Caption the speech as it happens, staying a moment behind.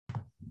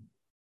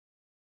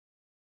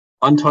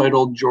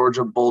Untitled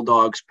Georgia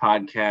Bulldogs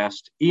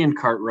podcast. Ian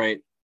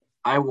Cartwright.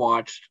 I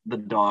watched the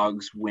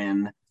Dogs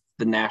win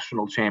the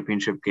national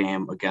championship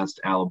game against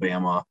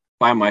Alabama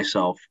by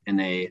myself in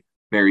a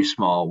very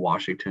small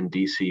Washington,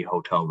 D.C.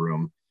 hotel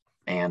room.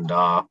 And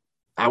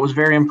I was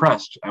very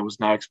impressed. I was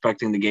not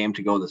expecting the game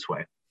to go this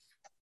way.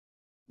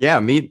 Yeah,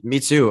 me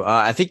too.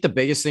 I think the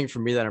biggest thing for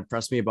me that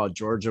impressed me about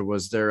Georgia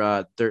was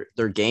their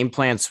game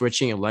plan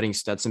switching and letting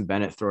Stetson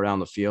Bennett throw down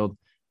the field.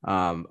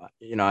 I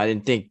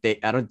didn't think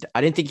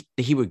that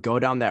he would go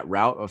down that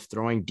route of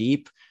throwing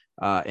deep,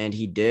 and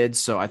he did.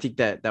 So I think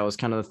that was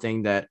kind of the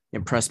thing that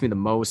impressed me the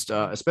most,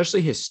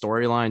 especially his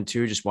storyline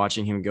too. Just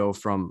watching him go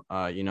from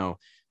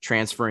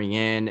transferring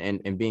in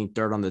and being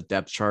third on the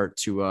depth chart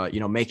to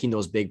making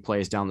those big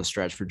plays down the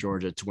stretch for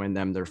Georgia to win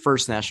them their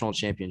first national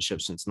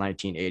championship since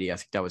 1980. I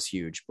think that was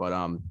huge. But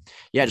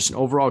just an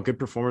overall good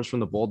performance from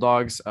the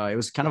Bulldogs. It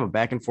was kind of a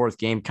back and forth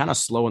game, kind of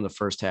slow in the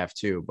first half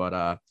too,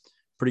 but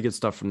pretty good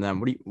stuff from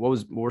them.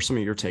 What were some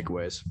of your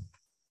takeaways?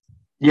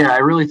 Yeah, I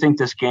really think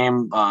this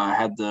game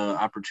had the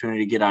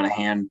opportunity to get out of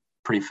hand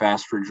pretty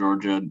fast for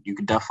Georgia. You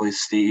could definitely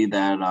see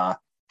that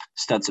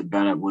Stetson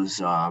Bennett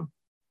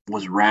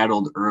was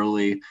rattled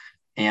early,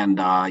 and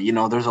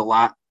there's a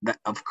lot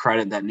of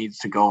credit that needs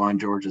to go on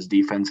Georgia's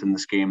defense in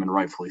this game, and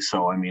rightfully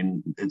so. I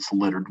mean, it's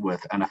littered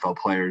with NFL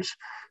players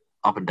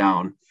up and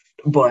down,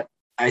 but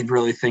I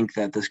really think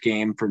that this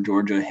game for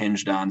Georgia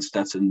hinged on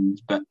Stetson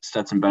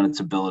Bennett's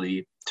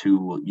ability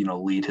to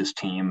lead his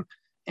team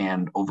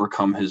and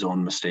overcome his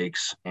own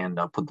mistakes and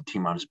put the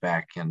team on his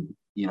back. And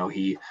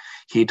he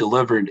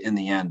delivered in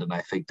the end, and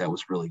I think that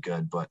was really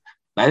good. But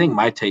I think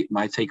my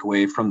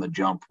takeaway from the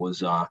jump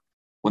was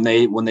when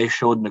they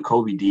showed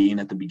Nakobe Dean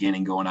at the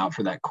beginning going out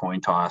for that coin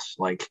toss,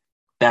 like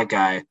that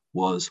guy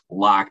was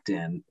locked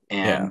in,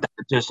 and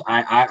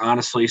I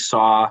honestly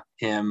saw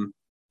him,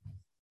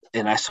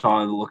 and I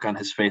saw the look on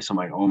his face. I'm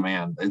like, oh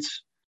man,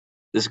 this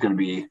is gonna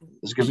be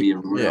a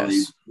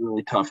really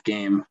really tough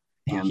game.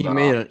 And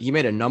he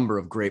made a number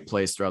of great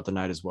plays throughout the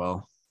night as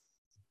well.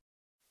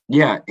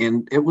 Yeah,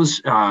 and it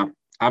was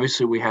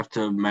obviously we have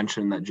to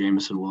mention that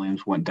Jameson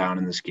Williams went down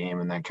in this game,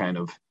 and that kind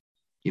of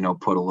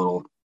put a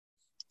little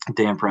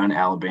damper on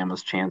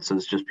Alabama's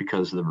chances just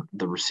because of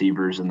the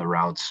receivers and the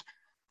routes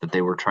that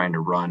they were trying to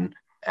run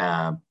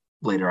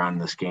later on in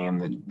this game,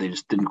 that they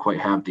just didn't quite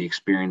have the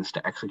experience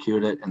to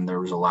execute it, and there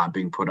was a lot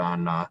being put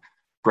on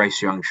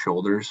Bryce Young's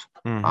shoulders,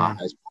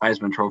 as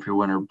Heisman Trophy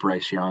winner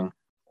Bryce Young.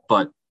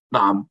 But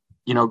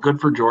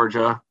good for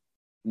Georgia.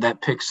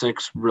 That pick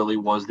six really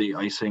was the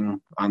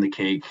icing on the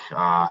cake.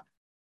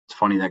 It's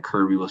funny that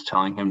Kirby was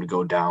telling him to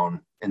go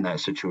down in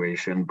that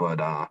situation,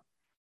 but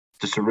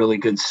just a really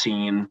good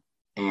scene.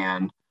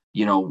 And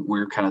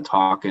we're kind of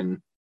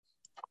talking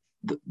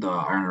on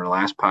our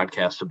last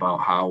podcast about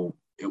how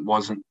it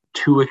wasn't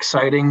too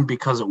exciting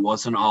because it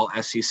wasn't all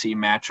SEC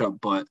matchup,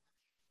 but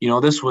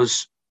this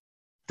was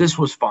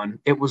fun.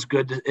 It was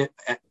good.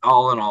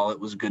 All in all, it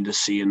was good to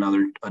see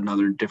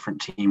another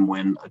different team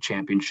win a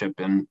championship,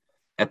 and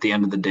at the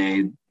end of the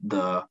day,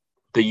 the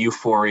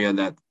euphoria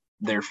that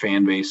their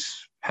fan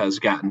base has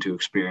gotten to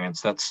experience,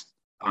 that's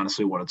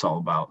honestly what it's all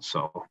about.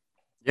 So.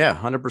 Yeah,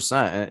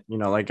 100%.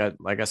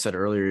 Like I said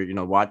earlier,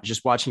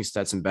 just watching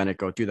Stetson Bennett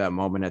go through that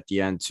moment at the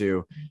end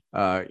too,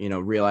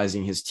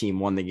 realizing his team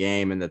won the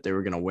game and that they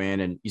were going to win,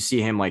 and you see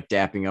him like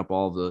dapping up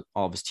all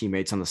of his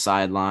teammates on the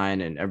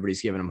sideline, and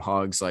everybody's giving him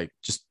hugs. Like,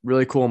 just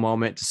really cool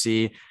moment to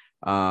see.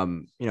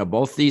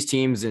 Both these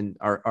teams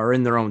are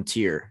in their own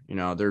tier.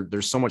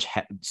 They're so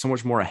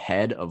much more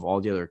ahead of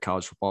all the other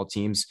college football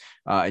teams,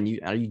 and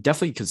you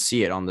definitely could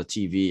see it on the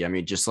TV. I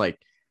mean, just like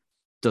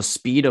the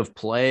speed of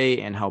play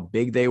and how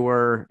big they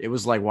were, it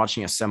was like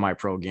watching a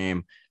semi-pro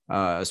game,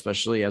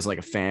 especially as like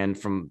a fan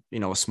from,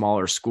 a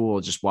smaller school,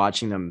 just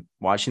watching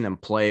them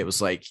play. It was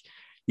like,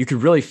 you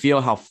could really feel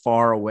how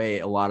far away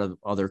a lot of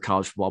other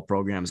college football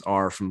programs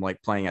are from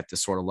like playing at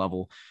this sort of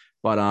level.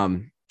 But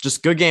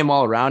just good game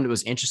all around. It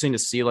was interesting to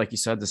see, like you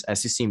said, this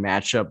SEC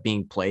matchup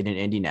being played in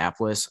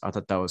Indianapolis. I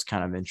thought that was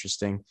kind of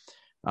interesting.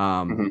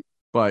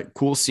 But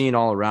cool scene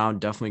all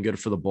around. Definitely good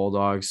for the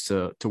Bulldogs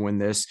to win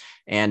this.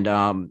 And,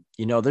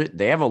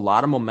 they have a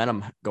lot of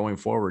momentum going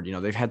forward.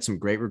 They've had some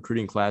great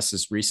recruiting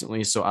classes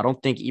recently. So I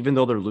don't think, even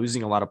though they're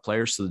losing a lot of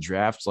players to the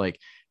draft, like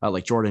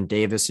Jordan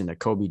Davis and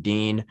Nakobe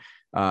Dean,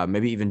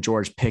 maybe even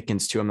George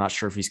Pickens too. I'm not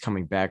sure if he's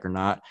coming back or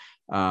not.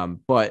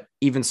 But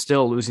even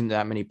still, losing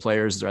that many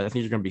players, I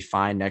think you're going to be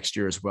fine next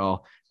year as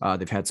well.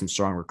 They've had some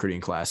strong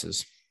recruiting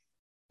classes.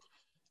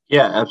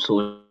 Yeah,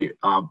 absolutely.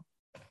 I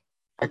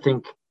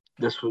think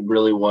this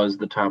really was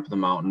the top of the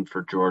mountain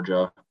for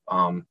Georgia.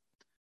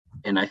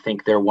 And I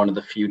think they're one of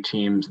the few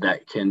teams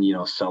that can,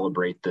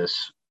 celebrate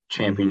this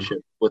championship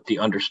with the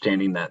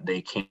understanding that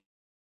they can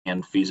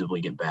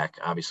feasibly get back.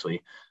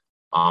 Obviously,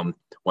 when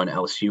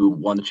LSU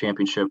won the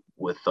championship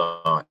with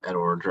Ed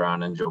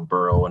Orgeron and Joe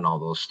Burrow and all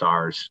those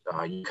stars,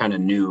 you kind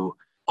of knew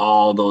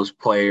all those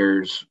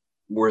players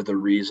were the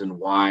reason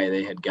why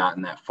they had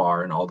gotten that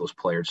far, and all those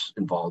players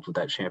involved with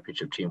that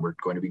championship team were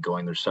going to be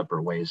going their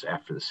separate ways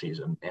after the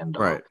season. And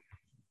right.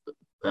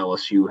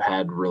 LSU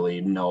had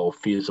really no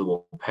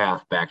feasible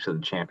path back to the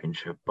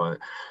championship. But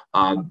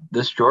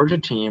this Georgia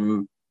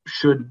team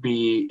should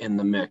be in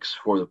the mix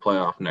for the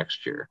playoff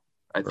next year.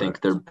 I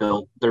think Correct.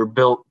 they're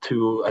built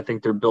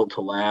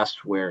to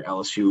last, where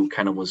LSU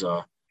kind of was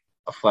a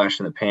flash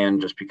in the pan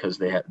just because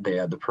they had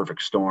the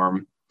perfect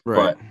storm.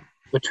 Right. But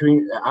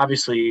between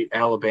obviously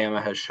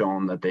Alabama has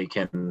shown that they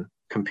can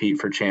compete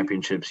for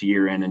championships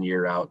year in and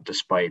year out,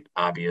 despite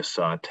obvious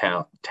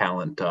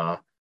talent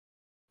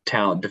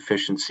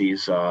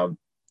deficiencies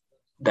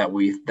that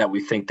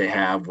we think they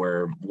have,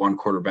 where one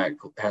quarterback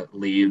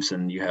leaves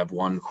and you have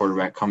one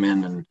quarterback come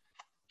in and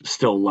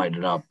still light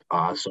it up.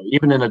 So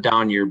even in a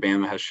down year,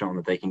 Bama has shown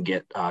that they can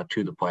get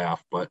to the playoff.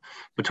 But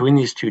between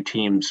these two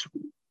teams,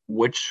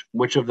 which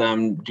of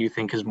them do you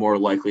think is more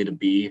likely to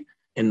be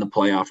in the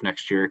playoff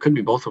next year? It could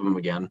be both of them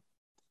again.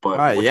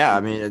 But which Yeah, I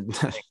do mean,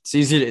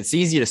 it's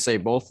easy to say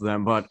both of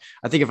them, but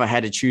I think if I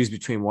had to choose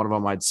between one of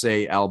them, I'd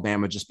say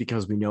Alabama, just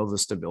because we know the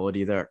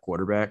stability there at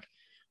quarterback.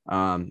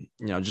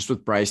 Just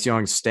with Bryce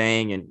Young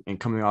staying and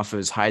coming off of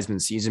his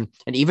Heisman season,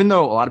 and even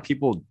though a lot of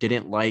people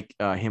didn't like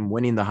him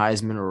winning the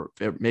Heisman, or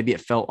maybe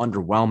it felt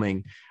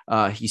underwhelming,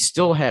 he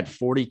still had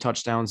 40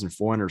 touchdowns and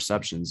 4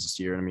 interceptions this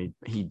year. I mean,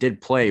 he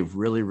did play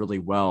really, really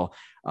well.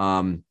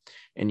 And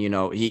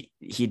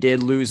he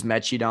did lose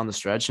Mechie down the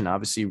stretch, and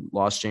obviously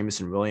lost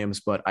Jameson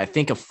Williams. But I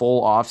think a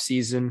full off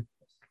season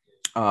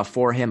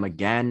for him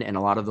again, and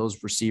a lot of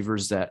those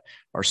receivers that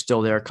are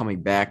still there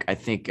coming back, I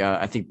think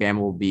Bama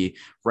will be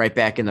right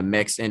back in the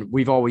mix. And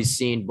we've always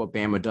seen what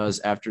Bama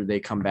does after they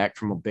come back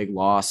from a big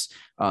loss.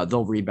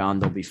 They'll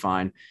rebound, they'll be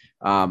fine.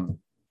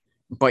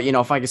 But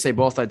if I could say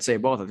both, I'd say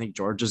both. I think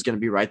Georgia's going to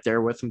be right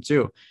there with them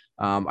too.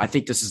 I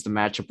think this is the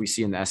matchup we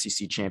see in the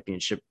SEC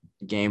championship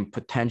game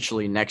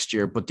potentially next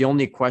year. But the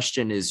only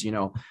question is,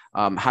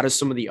 how does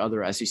some of the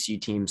other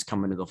SEC teams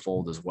come into the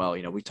fold as well?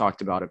 We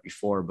talked about it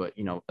before, but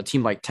a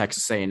team like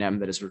Texas A&M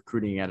that is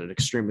recruiting at an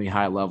extremely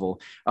high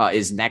level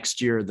is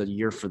next year the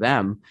year for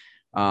them.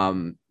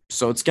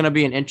 So it's going to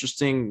be an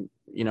interesting,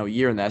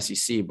 year in the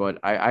SEC. But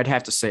I'd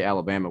have to say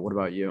Alabama. What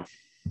about you?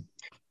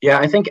 Yeah,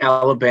 I think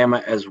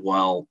Alabama as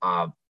well.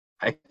 I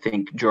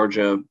think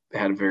Georgia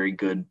had a very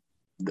good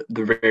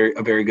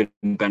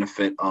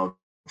benefit of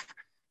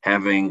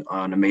having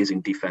an amazing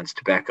defense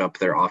to back up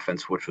their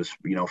offense, which was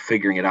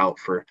figuring it out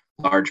for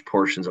large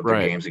portions of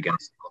their games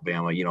against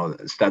Alabama.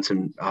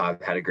 Stetson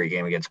had a great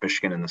game against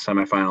Michigan in the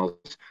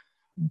semifinals,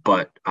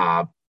 but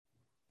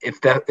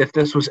if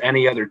this was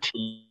any other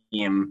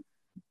team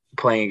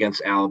playing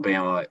against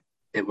Alabama,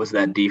 it was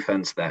that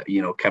defense that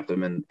kept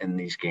them in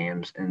these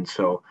games. And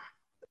so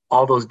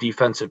all those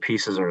defensive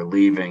pieces are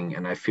leaving,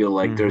 and I feel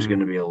like there's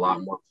going to be a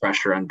lot more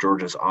pressure on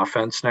Georgia's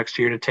offense next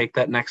year to take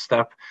that next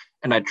step.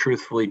 And I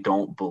truthfully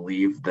don't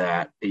believe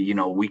that,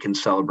 we can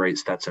celebrate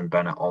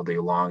Bennett all day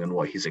long and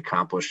what he's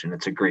accomplished, and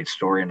it's a great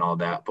story and all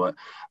that. But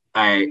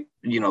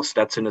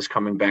Stetson is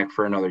coming back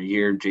for another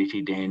year.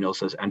 JT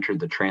Daniels has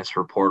entered the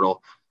transfer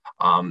portal.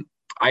 I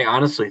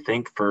honestly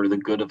think, for the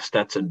good of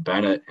Stetson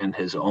Bennett and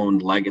his own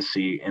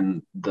legacy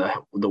and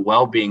the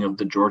well-being of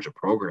the Georgia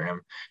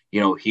program,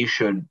 he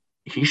should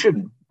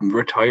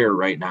retire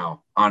right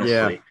now,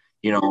 honestly.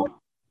 Yeah.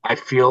 I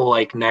feel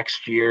like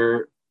next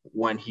year,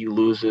 when he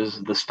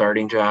loses the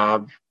starting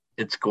job,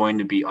 it's going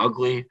to be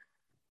ugly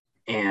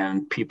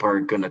and people are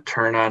going to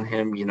turn on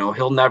him.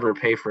 He'll never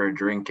pay for a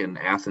drink in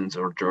Athens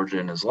or Georgia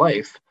in his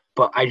life,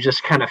 but I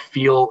just kind of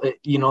feel it,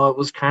 it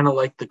was kind of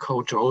like the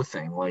Coach O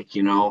thing. Like,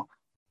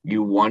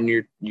 you won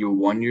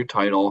your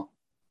title,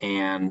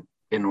 and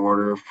in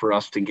order for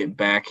us to get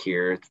back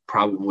here, it's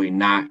probably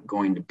not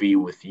going to be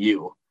with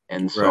you.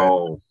 And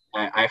so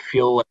I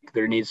feel like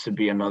there needs to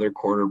be another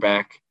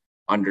quarterback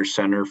under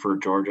center for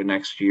Georgia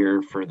next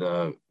year, for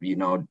the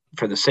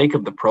sake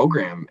of the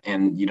program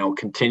and,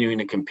 continuing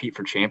to compete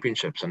for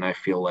championships. And I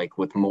feel like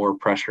with more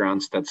pressure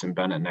on Stetson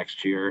Bennett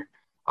next year,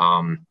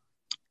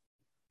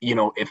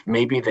 if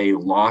maybe they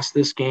lost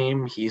this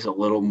game, he's a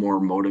little more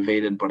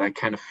motivated, but I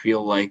kind of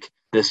feel like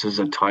this is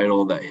a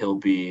title that he'll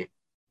be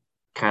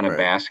kind of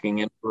basking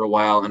in for a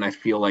while. And I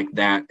feel like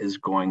that is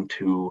going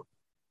to,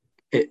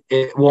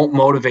 it won't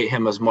motivate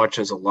him as much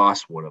as a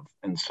loss would have.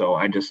 And so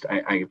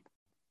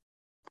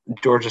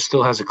Georgia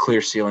still has a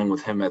clear ceiling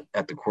with him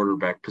at the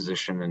quarterback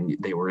position, and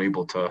they were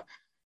able to,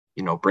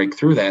 break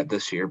through that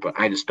this year. But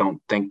I just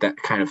don't think that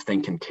kind of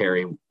thing can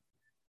carry.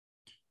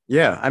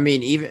 Yeah, I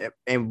mean,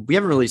 and we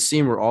haven't really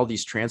seen where all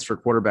these transfer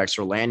quarterbacks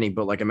are landing,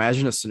 but like,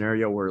 imagine a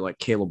scenario where like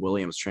Caleb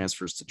Williams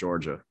transfers to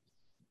Georgia,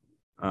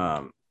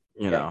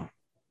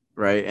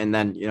 right? And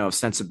then, if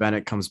Stetson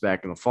Bennett comes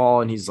back in the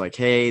fall and he's like,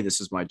 hey,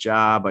 this is my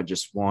job. I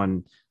just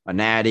won a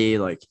natty.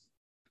 Like,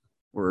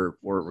 we're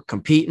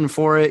competing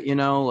for it,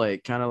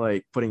 like kind of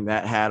like putting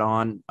that hat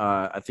on.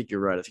 I think you're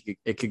right. I think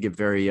it could get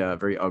very,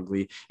 very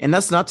ugly. And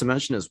that's not to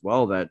mention as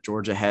well that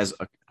Georgia has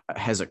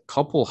a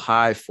couple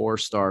high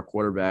 4-star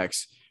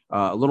quarterbacks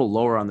a little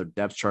lower on their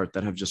depth chart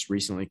that have just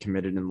recently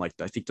committed in like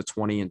I think the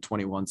 20 and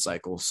 21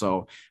 cycle.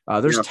 So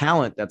there's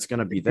talent that's going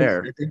to be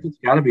there. I think it's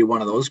got to be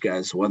one of those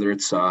guys. Whether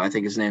it's I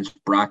think his name's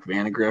Brock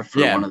Vandegrift.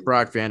 Yeah,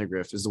 Brock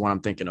Vandegrift is the one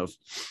I'm thinking of.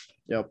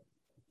 Yep.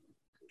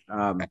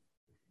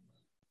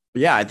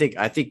 Yeah, I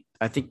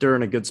think they're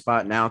in a good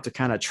spot now to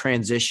kind of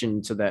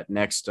transition to that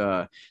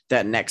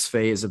next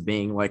phase of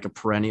being like a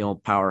perennial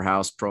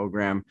powerhouse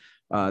program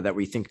that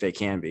we think they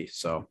can be.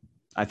 So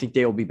I think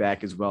they will be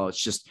back as well.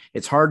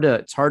 It's hard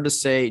to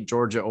say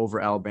Georgia over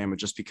Alabama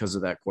just because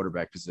of that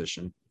quarterback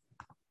position.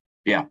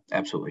 Yeah,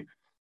 absolutely.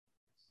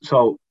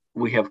 So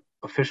we have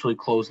officially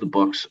closed the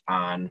books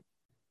on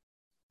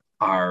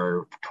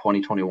our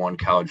 2021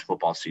 college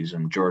football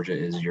season. Georgia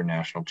is your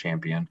national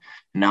champion.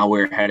 Now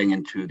we're heading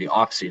into the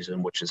off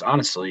season, which is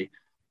honestly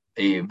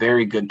a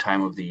very good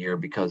time of the year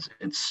because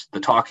it's the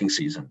talking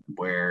season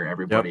where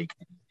everybody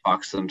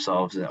talks to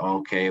themselves that,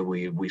 okay,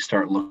 we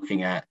start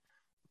looking at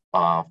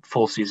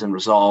full season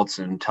results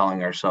and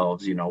telling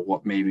ourselves,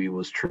 what maybe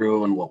was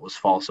true and what was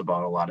false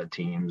about a lot of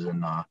teams.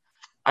 And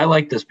I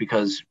like this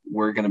because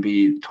we're going to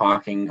be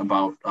talking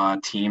about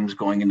teams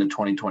going into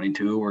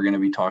 2022. We're going to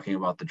be talking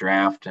about the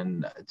draft,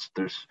 and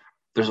there's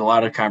a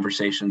lot of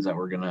conversations that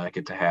we're going to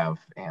get to have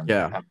and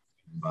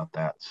about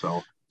that.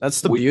 So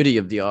that's the beauty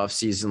of the off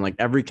season. Like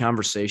every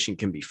conversation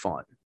can be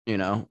fun,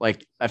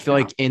 like I feel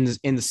like in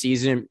the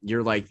season,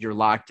 you're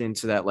locked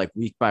into that, like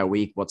week by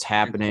week, what's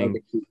happening.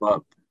 Keep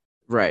up.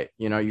 Right.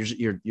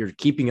 You're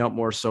keeping up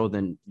more so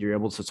than you're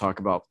able to talk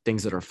about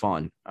things that are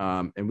fun.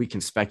 And we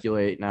can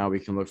speculate now, we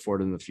can look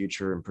forward in the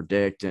future and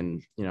predict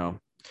and,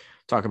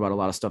 talk about a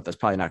lot of stuff that's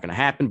probably not going to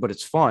happen, but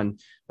it's fun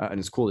and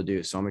it's cool to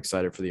do. So I'm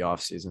excited for the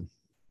off season.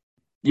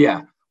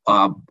 Yeah.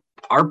 Our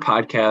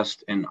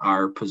podcast and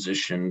our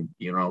position,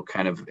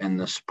 kind of in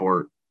the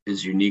sport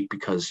is unique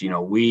because,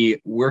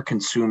 we're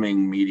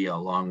consuming media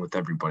along with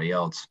everybody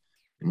else.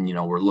 And,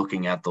 we're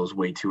looking at those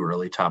way too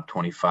early top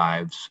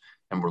 25s.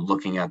 And we're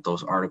looking at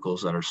those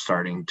articles that are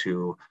starting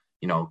to,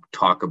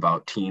 talk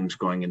about teams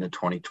going into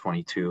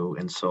 2022.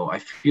 And so I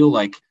feel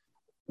like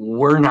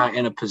we're not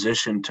in a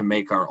position to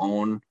make our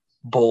own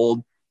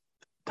bold,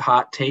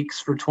 hot takes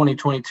for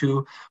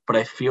 2022, but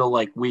I feel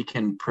like we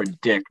can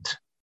predict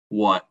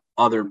what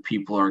other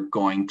people are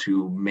going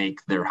to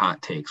make their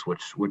hot takes,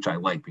 which I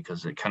like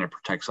because it kind of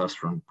protects us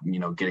from,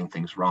 getting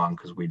things wrong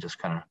because we just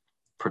kind of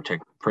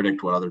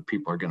predict what other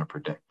people are going to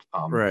predict.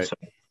 Right.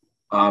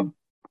 So,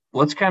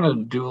 let's kind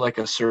of do like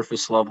a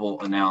surface level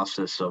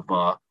analysis of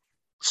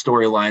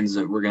storylines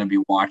that we're going to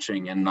be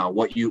watching and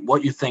what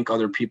you think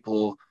other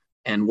people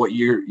and what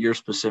you're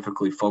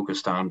specifically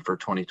focused on for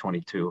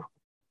 2022.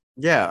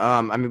 Yeah,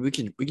 I mean we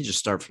could just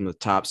start from the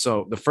top.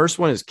 So the first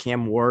one is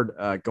Cam Ward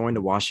going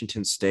to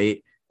Washington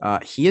State.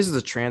 He is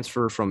the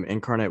transfer from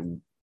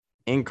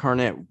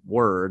Incarnate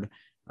Word.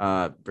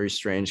 Very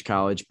strange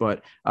college,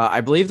 but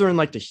I believe they're in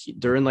like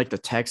the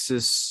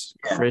Texas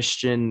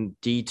Christian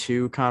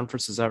D2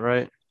 conference. Is that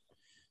right?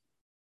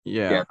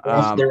 Yeah.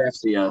 They're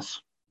FCS.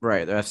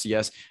 Right, they're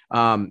FCS.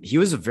 He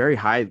was a very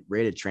high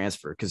rated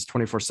transfer because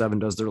 24/7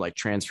 does their like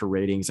transfer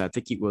ratings. I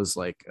think he was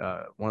like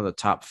one of the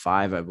top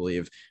 5, I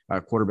believe,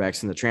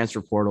 quarterbacks in the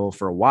transfer portal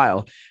for a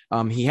while.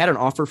 He had an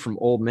offer from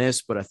Ole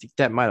Miss, but I think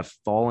that might have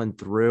fallen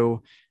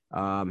through.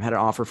 Had an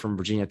offer from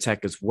Virginia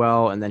Tech as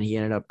well, and then he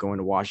ended up going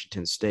to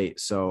Washington State.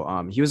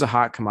 So he was a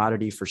hot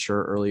commodity for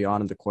sure early on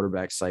in the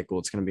quarterback cycle.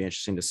 It's going to be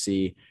interesting to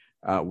see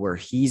where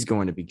he's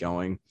going to be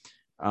going.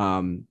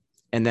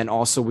 And then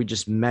also we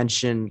just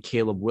mentioned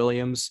Caleb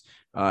Williams.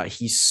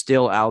 He's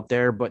still out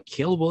there, but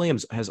Caleb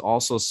Williams has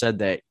also said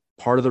that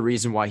part of the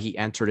reason why he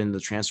entered in the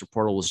transfer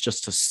portal was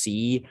just to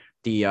see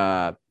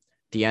the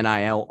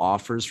NIL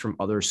offers from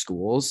other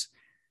schools.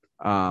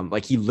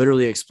 Like he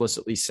literally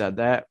explicitly said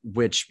that,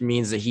 which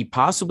means that he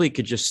possibly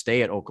could just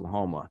stay at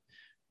Oklahoma.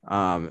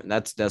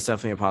 That's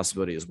definitely a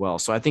possibility as well.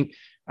 So I think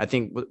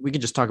we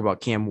could just talk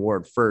about Cam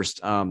Ward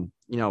first.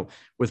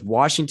 With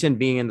Washington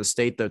being in the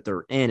state that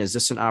they're in, is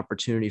this an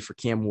opportunity for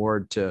Cam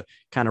Ward to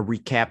kind of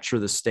recapture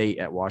the state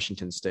at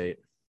Washington State?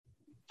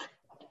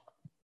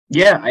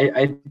 Yeah,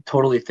 I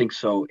totally think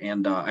so.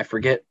 And I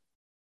forget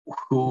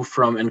who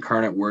from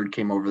Incarnate Word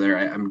came over there.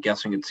 I'm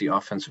guessing it's the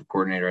offensive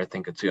coordinator. I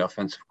think it's the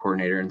offensive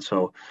coordinator. And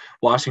so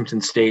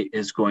Washington State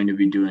is going to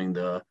be doing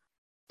the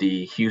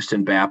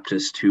Houston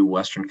Baptist to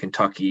Western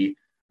Kentucky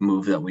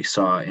move that we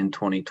saw in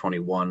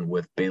 2021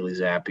 with Bailey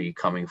Zappi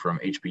coming from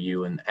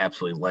HBU and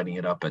absolutely lighting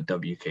it up at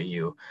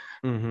WKU,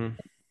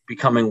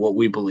 becoming what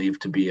we believe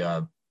to be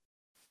a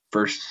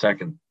first,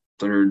 second,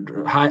 third,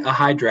 a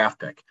high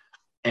draft pick.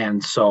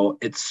 And so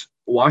it's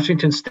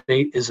Washington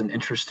State is an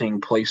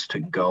interesting place to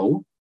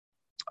go.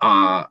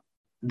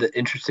 The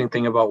interesting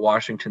thing about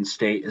Washington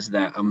State is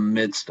that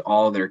amidst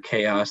all their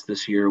chaos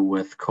this year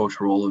with Coach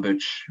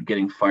Rolovich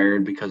getting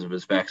fired because of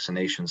his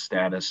vaccination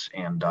status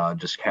and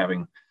just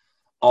having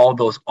all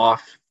those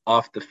off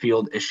the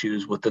field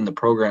issues within the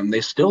program, they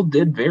still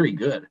did very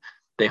good.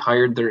 They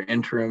hired their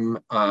interim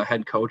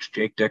head coach,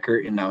 Jake Dicker,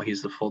 and now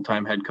he's the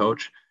full-time head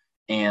coach.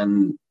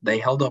 And they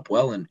held up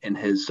well in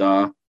his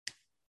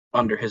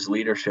under his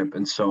leadership.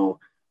 And so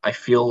I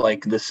feel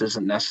like this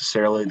isn't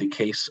necessarily the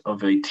case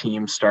of a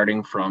team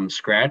starting from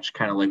scratch,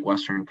 kind of like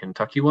Western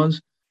Kentucky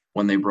was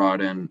when they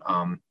brought in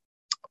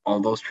all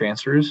those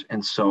transfers.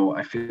 And so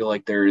I feel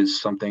like there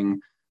is something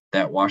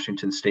that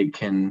Washington State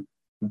can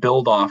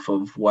build off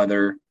of,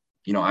 whether,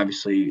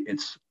 obviously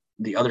it's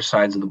the other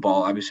sides of the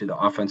ball. Obviously, the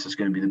offense is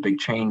going to be the big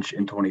change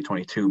in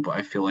 2022, but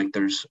I feel like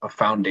there's a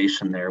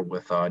foundation there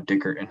with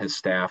Dickert and his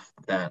staff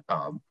that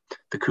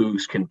the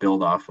Cougs can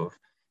build off of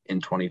in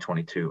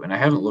 2022. And I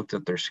haven't looked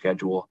at their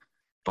schedule,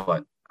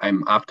 but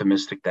I'm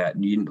optimistic that,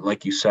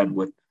 like you said,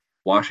 with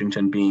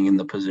Washington being in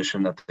the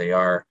position that they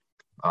are,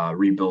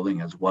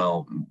 rebuilding as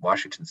well,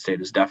 Washington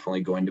State is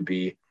definitely going to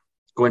be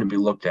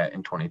looked at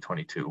in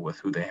 2022 with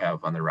who they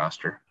have on their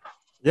roster.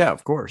 Yeah,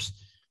 of course.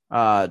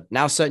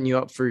 Now setting you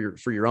up for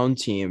your own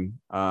team.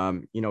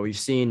 We've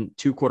seen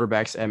two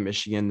quarterbacks at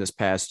Michigan this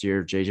past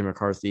year, JJ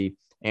McCarthy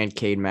and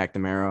Cade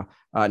McNamara.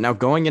 Now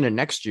going into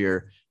next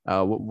year,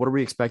 what are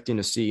we expecting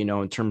to see,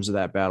 in terms of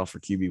that battle for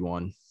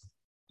QB1?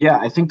 Yeah,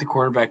 I think the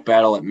quarterback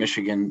battle at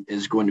Michigan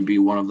is going to be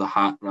one of the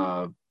hot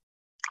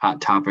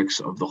topics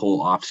of the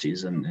whole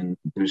offseason, and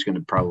there's going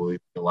to probably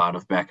be a lot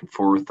of back and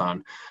forth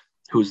on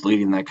who's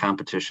leading that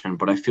competition.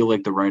 But I feel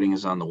like the writing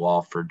is on the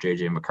wall for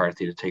JJ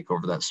McCarthy to take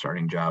over that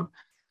starting job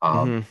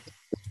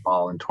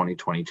fall in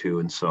 2022.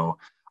 And so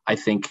I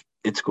think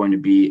it's going to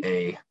be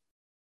a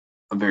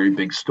very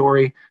big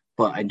story,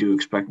 but I do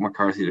expect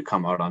McCarthy to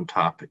come out on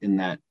top in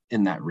that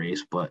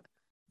race. But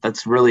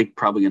that's really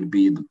probably going to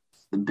be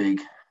the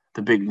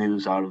big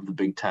news out of the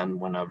Big Ten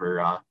whenever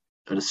a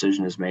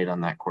decision is made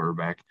on that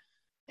quarterback.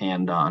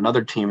 And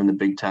another team in the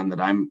Big Ten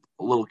that I'm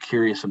a little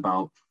curious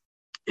about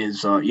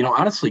is,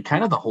 honestly,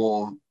 kind of the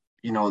whole,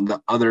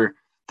 the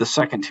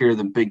second tier of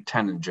the Big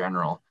Ten in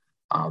general,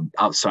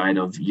 outside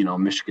of,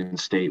 Michigan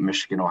State,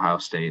 Michigan, Ohio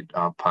State,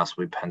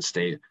 possibly Penn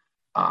State.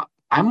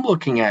 I'm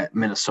looking at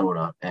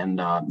Minnesota and,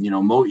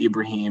 Mo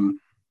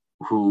Ibrahim,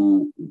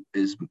 who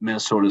is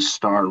Minnesota's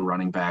star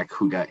running back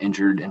who got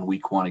injured in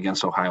week 1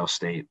 against Ohio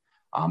State.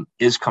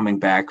 Is coming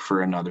back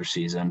for another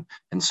season.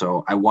 And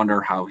so I wonder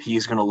how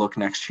he's going to look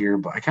next year.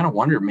 But I kind of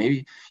wonder,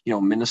 maybe,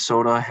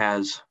 Minnesota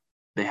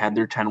they had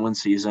their 10-win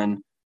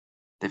season.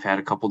 They've had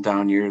a couple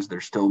down years. They're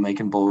still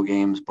making bowl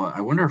games. But I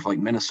wonder if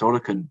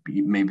Minnesota could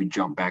maybe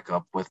jump back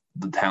up with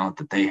the talent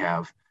that they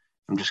have.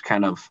 I'm just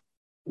kind of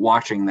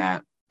watching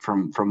that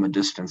from a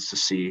distance to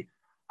see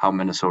how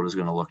Minnesota is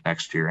going to look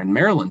next year. And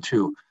Maryland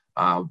too.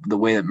 The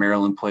way that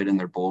Maryland played in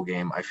their bowl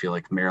game, I feel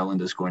like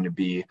Maryland is going to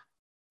be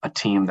a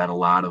team that a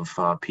lot of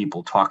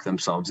people talk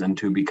themselves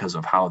into because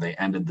of how they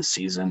ended the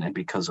season and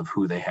because of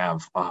who they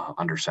have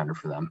under center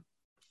for them.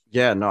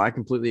 Yeah, no, I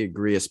completely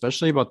agree,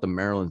 especially about the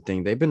Maryland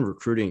thing. They've been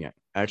recruiting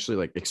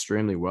actually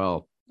extremely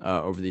well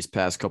over these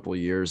past couple of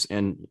years,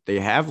 and they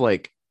have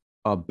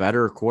a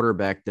better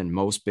quarterback than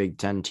most Big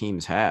Ten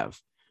teams have.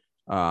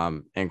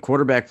 And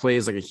quarterback play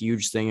is a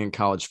huge thing in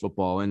college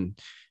football. And,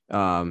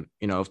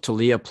 if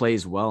Talia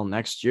plays well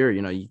next year,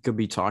 you could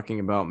be talking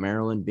about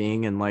Maryland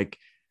being in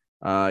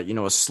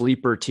a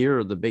sleeper tier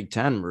of the Big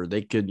Ten where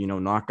they could,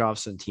 knock off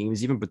some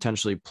teams, even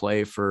potentially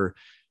play for,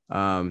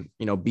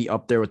 be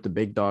up there with the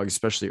big dogs,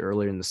 especially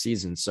earlier in the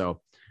season.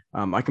 So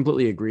I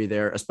completely agree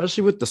there,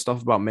 especially with the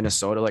stuff about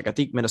Minnesota. I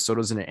think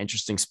Minnesota's in an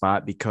interesting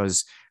spot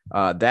because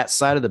that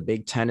side of the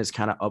Big Ten is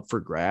kind of up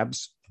for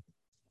grabs.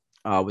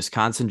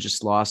 Wisconsin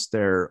just lost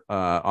their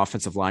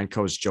offensive line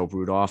coach, Joe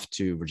Rudolph,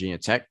 to Virginia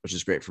Tech, which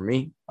is great for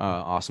me.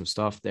 Awesome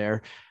stuff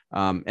there.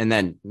 And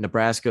then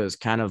Nebraska is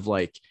kind of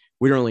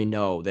we don't really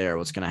know there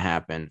what's going to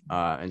happen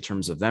in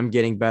terms of them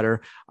getting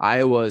better.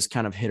 Iowa's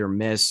kind of hit or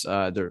miss.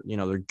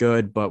 They're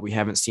good, but we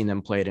haven't seen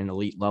them play at an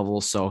elite level.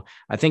 So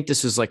I think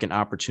this is an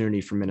opportunity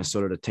for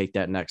Minnesota to take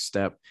that next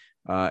step.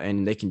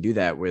 And they can do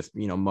that with,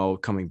 Mo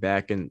coming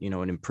back and,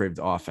 an improved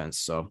offense.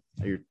 So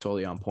you're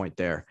totally on point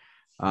there.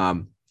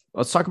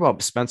 Let's talk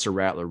about Spencer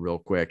Rattler real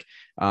quick.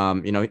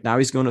 Now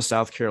he's going to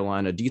South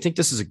Carolina. Do you think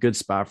this is a good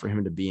spot for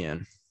him to be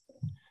in?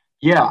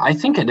 Yeah, I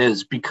think it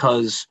is,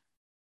 because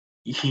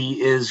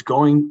he is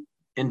going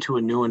into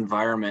a new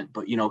environment,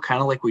 but,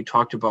 kind of like we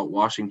talked about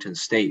Washington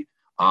State,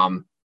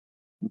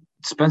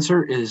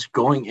 Spencer is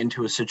going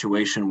into a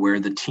situation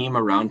where the team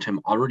around him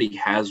already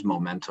has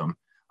momentum.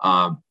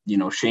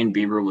 Shane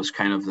Beamer was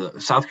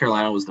South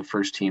Carolina was the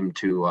first team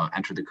to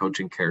enter the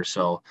coaching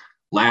carousel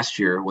last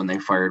year when they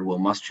fired Will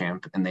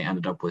Muschamp, and they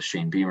ended up with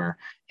Shane Beamer.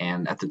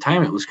 And at the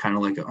time it was kind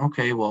of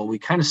okay, well, we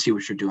kind of see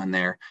what you're doing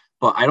there,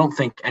 but I don't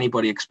think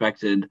anybody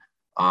expected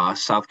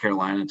South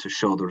Carolina to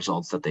show the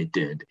results that they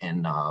did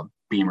in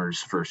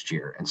Beamer's first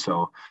year. And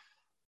so,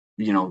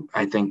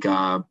 I think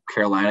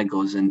Carolina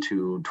goes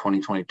into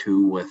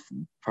 2022 with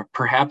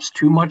perhaps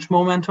too much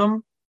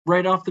momentum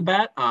right off the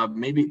bat.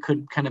 Maybe it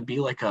could kind of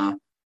be like a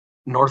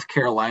North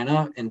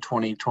Carolina in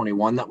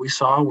 2021 that we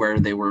saw, where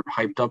they were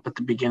hyped up at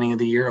the beginning of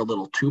the year a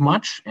little too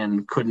much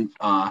and couldn't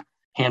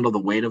handle the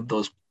weight of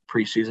those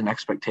preseason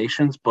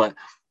expectations. But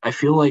I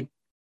feel like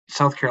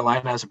South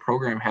Carolina as a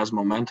program has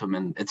momentum,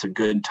 and it's a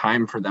good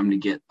time for them to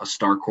get a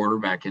star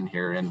quarterback in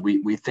here. And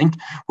we think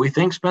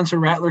Spencer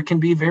Rattler can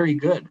be very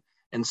good.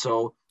 And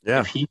so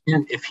Yeah.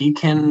 If he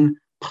can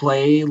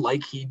play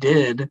like he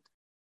did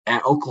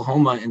at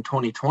Oklahoma in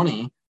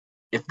 2020,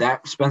 if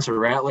that Spencer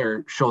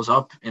Rattler shows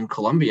up in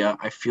Columbia,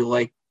 I feel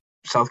like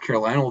South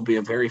Carolina will be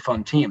a very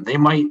fun team. They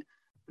might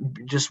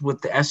just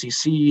with the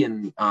SEC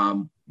and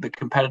the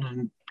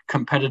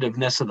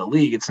competitiveness of the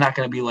league. It's not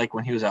going to be like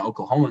when he was at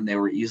Oklahoma and they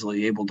were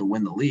easily able to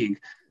win the league.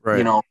 You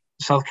Right. know,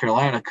 South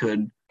Carolina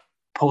could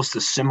post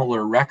a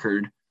similar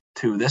record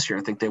to this year.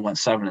 I think they went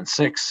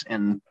 7-6,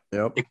 and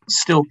Yep. it could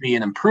still be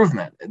an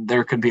improvement.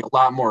 There could be a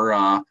lot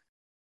more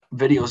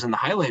videos in the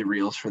highlight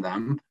reels for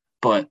them,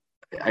 but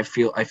I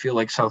feel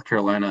like South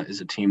Carolina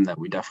is a team that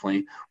we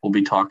definitely will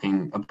be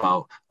talking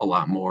about a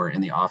lot more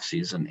in the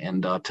offseason.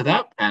 And to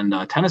that, and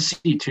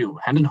Tennessee too.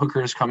 Hendon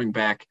Hooker is coming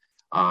back.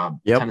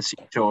 Yep. Tennessee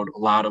showed a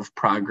lot of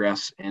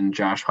progress in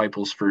Josh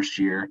Heupel's first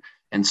year,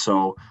 and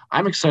so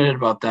I'm excited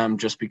about them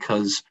just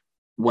because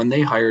when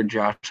they hired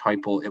Josh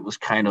Heupel, it was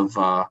kind of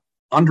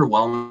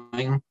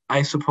underwhelming,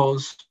 I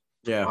suppose,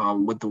 Yeah.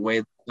 with the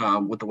way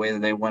that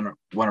they went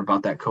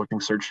about that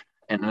coaching search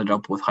and ended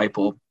up with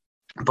Heupel.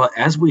 But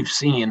as we've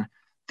seen,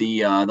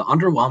 the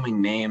underwhelming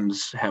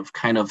names have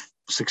kind of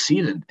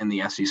succeeded in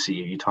the SEC.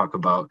 You talk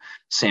about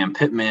Sam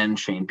Pittman,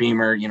 Shane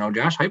Beamer. You know,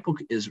 Josh Heupel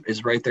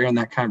is right there in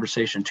that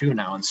conversation too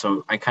now. And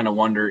so I kind of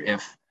wonder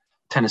if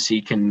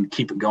Tennessee can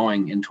keep it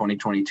going in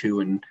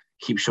 2022 and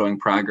keep showing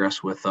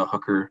progress with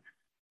Hooker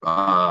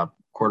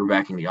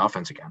quarterbacking the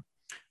offense again.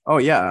 Oh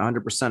yeah,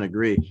 100%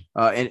 agree.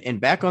 And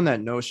back on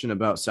that notion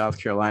about South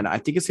Carolina, I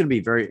think it's going to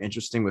be very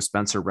interesting with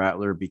Spencer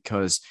Rattler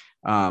because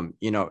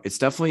it's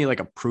definitely like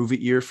a prove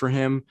it year for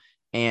him.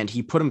 And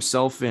he put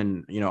himself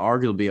in,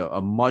 arguably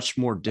a much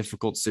more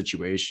difficult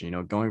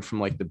situation, going from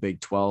like the Big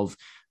 12,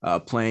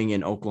 playing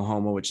in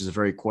Oklahoma, which is a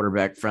very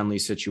quarterback friendly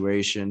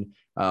situation,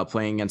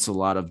 playing against a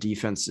lot of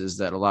defenses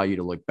that allow you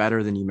to look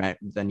better than you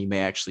may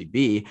actually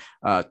be,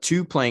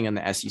 to playing in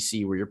the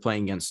SEC where you're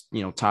playing against,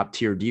 top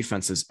tier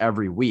defenses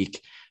every week.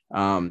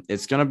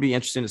 It's going to be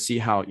interesting to see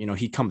how,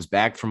 he comes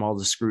back from all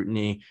the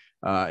scrutiny,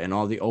 and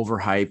all the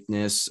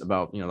overhypeness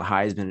about, the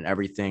Heisman and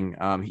everything.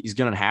 He's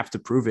going to have to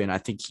prove it. And I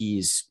think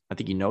he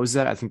knows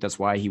that. I think that's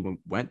why he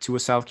went to a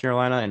South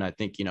Carolina. And I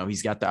think,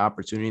 he's got the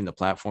opportunity and the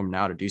platform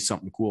now to do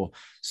something cool.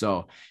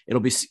 So it'll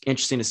be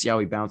interesting to see how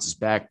he bounces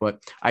back.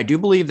 But I do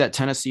believe that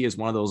Tennessee is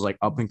one of those like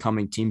up and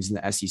coming teams in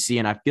the SEC.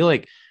 And I feel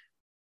like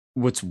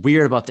what's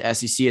weird about the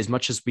SEC, as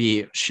much as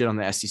we shit on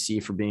the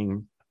SEC for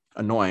being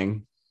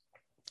annoying,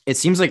 it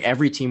seems like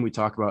every team we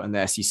talk about in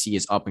the SEC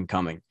is up and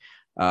coming.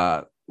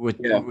 With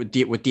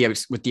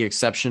the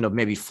exception of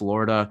maybe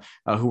Florida,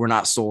 who we're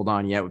not sold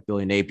on yet with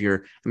Billy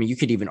Napier. I mean, you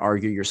could even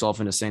argue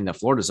yourself into saying that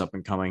Florida's up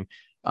and coming,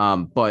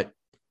 but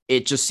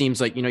it just seems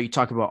like you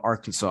talk about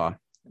Arkansas,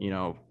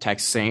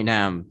 Texas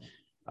A&M,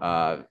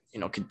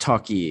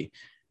 Kentucky,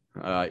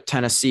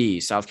 Tennessee,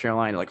 South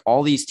Carolina, like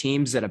all these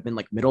teams that have been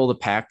like middle of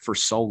the pack for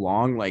so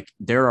long. Like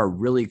there are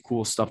really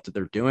cool stuff that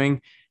they're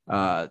doing.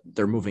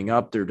 They're moving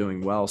up. They're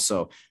doing well.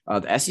 So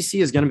the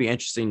SEC is going to be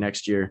interesting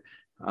next year.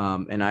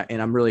 And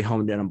I'm really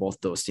honed in on both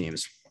those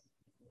teams.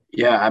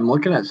 Yeah, I'm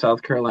looking at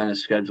South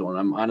Carolina's schedule, and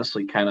I'm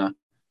honestly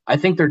I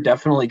think they're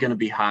definitely going to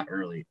be hot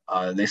early.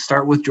 They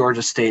start with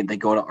Georgia State, they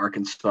go to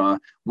Arkansas.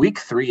 Week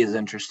 3 is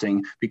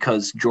interesting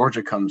because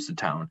Georgia comes to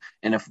town.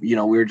 And if, we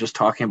were just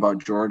talking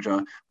about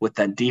Georgia with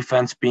that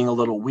defense being a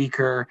little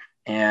weaker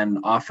and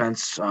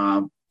offense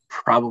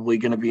probably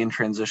going to be in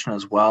transition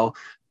as well.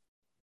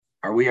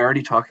 Are we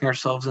already talking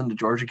ourselves into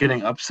Georgia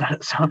getting upset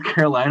at South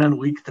Carolina in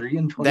week 3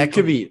 in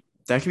 2020?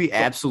 That could be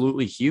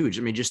absolutely huge.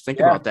 I mean, just think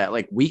about that.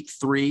 Like week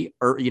 3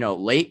 or,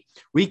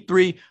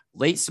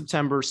 late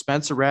September,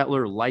 Spencer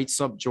Rattler lights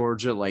up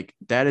Georgia. Like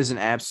that is an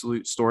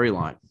absolute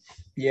storyline.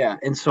 Yeah.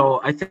 And so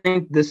I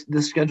think this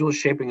schedule is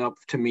shaping up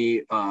to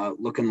me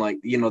looking like,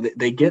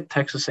 they get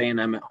Texas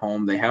A&M at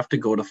home. They have to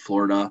go to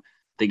Florida.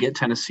 They get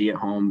Tennessee at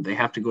home. They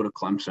have to go to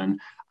Clemson.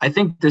 I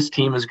think this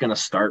team is going to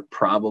start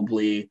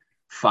probably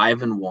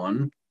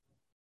 5-1,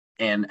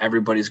 and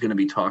everybody's going to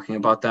be talking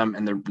about them,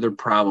 and they're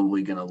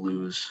probably going to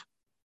lose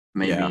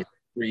maybe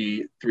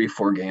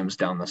 3-4 games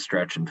down the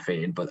stretch and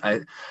fade. But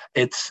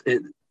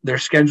their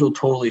schedule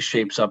totally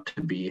shapes up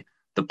to be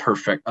the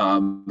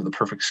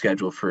perfect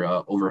schedule for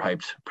a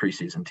overhyped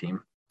preseason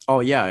team. Oh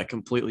yeah, I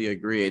completely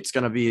agree. It's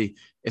gonna be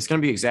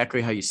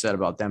exactly how you said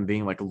about them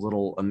being like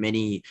a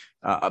mini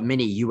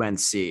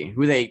UNC,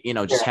 who they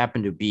just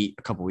happened to beat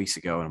a couple weeks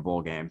ago in a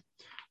bowl game.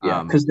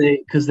 Yeah, because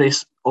they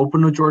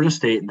open with Georgia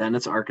State, then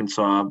it's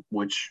Arkansas,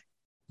 which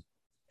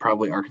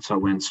probably Arkansas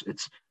wins.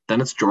 Then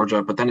it's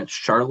Georgia, but then it's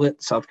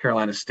Charlotte, South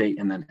Carolina State,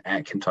 and then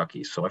at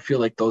Kentucky. So I feel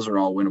like those are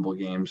all winnable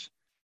games.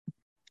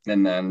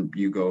 And then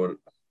you go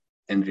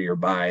into your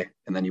bye,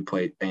 and then you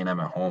play A&M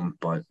at home.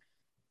 But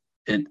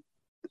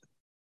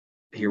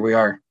here we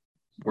are.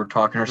 We're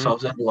talking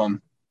ourselves into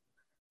them.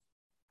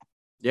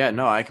 Yeah,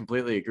 no, I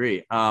completely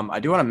agree. I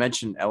do want to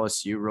mention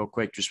LSU real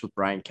quick, just with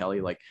Brian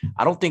Kelly. Like,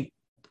 I don't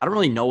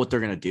really know what they're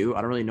going to do.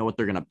 I don't really know what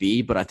they're going to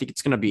be, but I think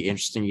it's going to be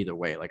interesting either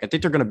way. Like, I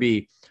think they're going to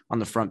be on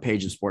the front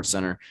page of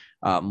SportsCenter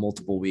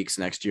multiple weeks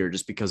next year,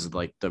 just because of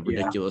like the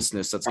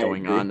ridiculousness that's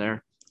going on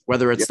there.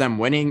 Whether it's Yeah. them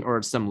winning or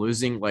it's them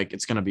losing, like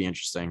it's going to be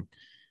interesting.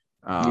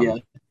 Yeah.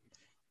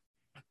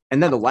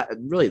 And then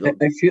really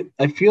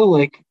I feel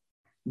like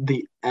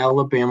the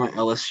Alabama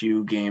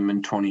LSU game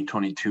in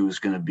 2022 is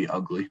going to be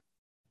ugly.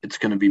 It's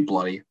going to be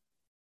bloody.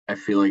 I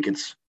feel like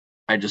it's.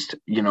 I just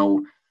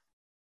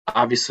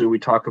obviously we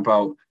talk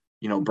about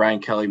Brian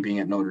Kelly being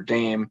at Notre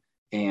Dame,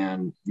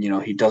 and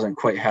he doesn't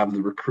quite have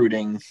the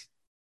recruiting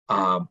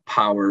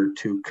power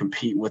to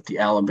compete with the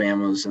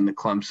Alabamas and the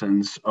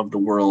Clemsons of the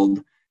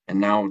world. And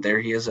now there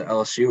he is at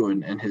LSU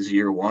in his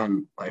year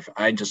one life.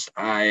 I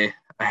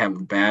have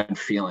a bad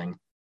feeling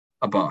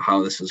about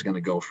how this is going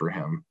to go for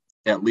him.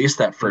 At least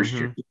that first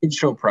year, Mhm. he can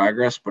show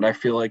progress, but I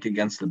feel like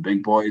against the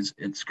big boys,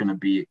 it's going to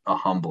be a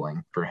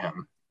humbling for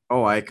him.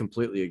 Oh, I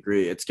completely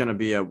agree. It's gonna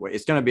be a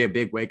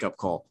big wake up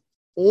call,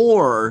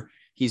 or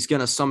he's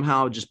gonna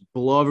somehow just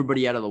blow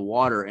everybody out of the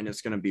water, and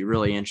it's gonna be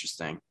really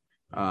interesting.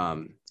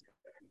 Um,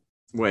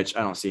 which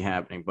I don't see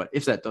happening, but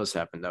if that does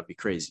happen, that'd be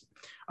crazy.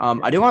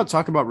 I do want to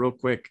talk about real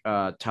quick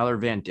Tyler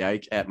Van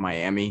Dyke at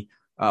Miami.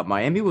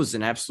 Miami was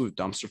an absolute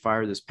dumpster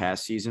fire this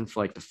past season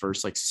for like the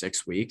first like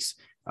 6 weeks.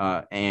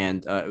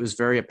 And it was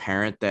very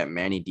apparent that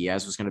Manny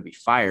Diaz was going to be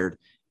fired.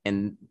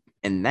 And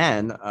and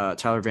then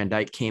Tyler Van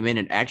Dyke came in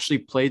and actually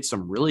played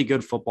some really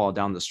good football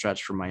down the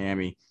stretch for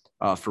Miami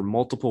for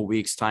multiple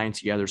weeks, tying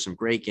together some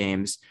great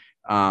games.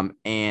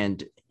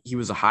 And he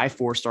was a high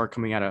 4-star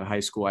coming out of high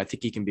school. I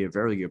think he can be a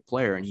very good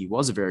player, and he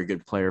was a very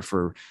good player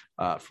for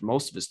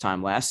most of his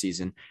time last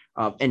season.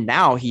 And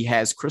now he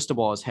has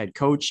Cristobal as head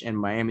coach, and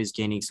Miami's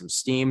gaining some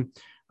steam.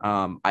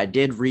 I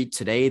did read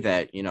today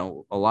that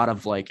a lot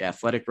of like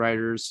athletic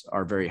writers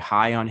are very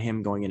high on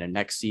him going into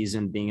next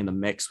season, being in the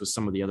mix with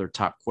some of the other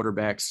top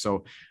quarterbacks.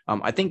 So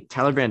I think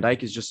Tyler Van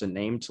Dyke is just a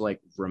name to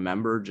like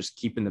remember, just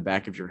keep in the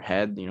back of your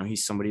head.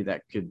 He's somebody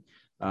that could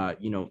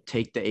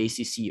take the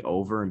ACC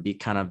over and be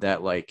kind of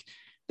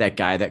that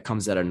guy that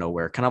comes out of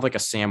nowhere, kind of like a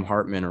Sam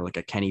Hartman or like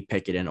a Kenny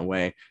Pickett in a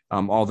way.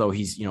 Although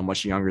he's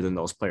much younger than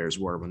those players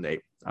were when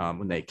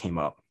they came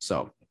up.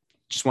 So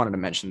just wanted to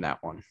mention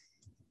that one.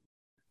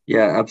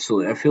 Yeah,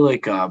 absolutely. I feel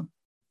like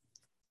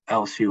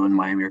LSU and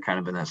Miami are kind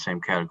of in that same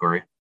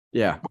category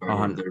Yeah,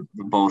 where they're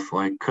both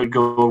like could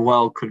go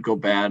well, could go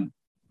bad.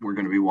 We're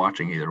going to be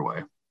watching either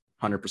way.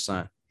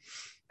 100%.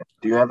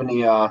 Do you have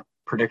any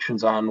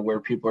predictions on where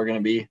people are going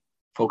to be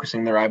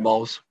focusing their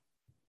eyeballs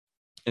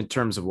In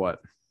terms of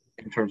what?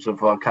 in terms of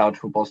college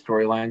football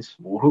storylines?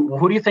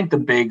 Who do you think who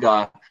do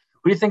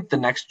you think the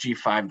next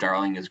G5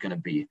 darling is going to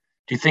be?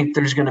 Do you think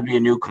there's going to be a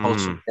new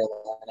Coastal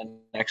Carolina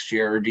next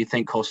year, or do you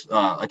think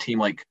a team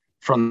like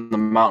from the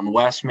Mountain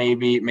West,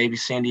 maybe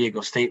San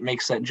Diego State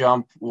makes that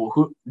jump? Well,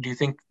 who do you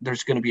think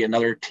there's going to be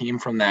another team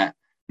from that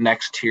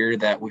next tier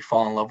that we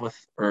fall in love with,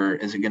 or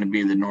is it going to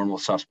be the normal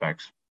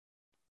suspects?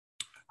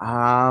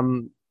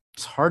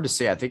 It's hard to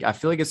say. I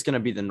feel like it's going to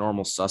be the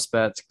normal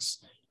suspects.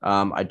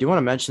 I do want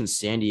to mention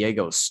San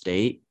Diego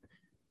State,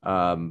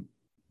 um,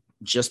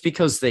 just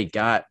because they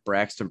got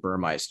Braxton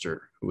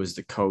Burmeister, who was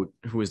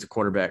the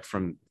quarterback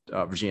from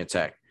Virginia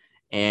Tech,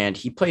 and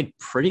he played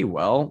pretty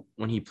well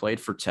when he played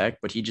for Tech,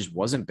 but he just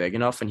wasn't big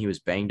enough, and he was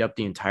banged up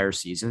the entire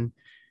season.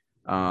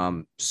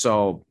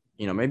 So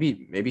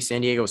maybe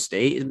San Diego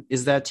State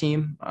is that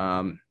team.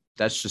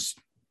 That's just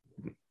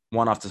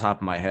one off the top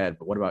of my head.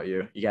 But what about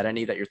you? You got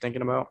any that you're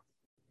thinking about?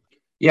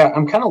 Yeah,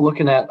 I'm kind of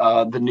looking at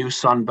the new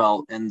Sun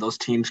Belt and those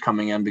teams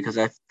coming in because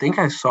I think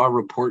I saw a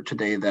report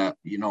today that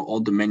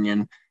Old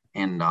Dominion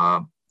and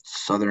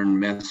Southern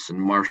Miss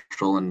and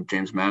Marshall and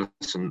James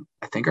Madison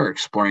I think are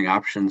exploring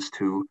options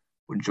to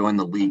join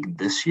the league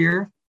this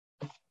year.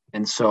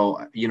 And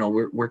so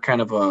we're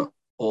kind of a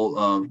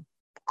old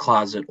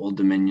closet Old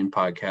Dominion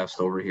podcast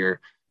over here,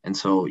 and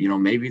so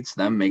maybe it's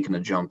them making a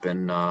jump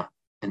in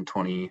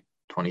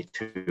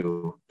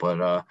 2022.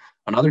 But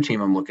another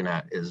team I'm looking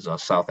at is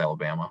South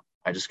Alabama.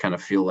 I just kind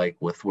of feel like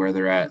with where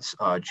they're at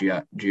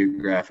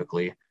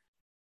geographically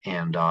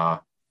and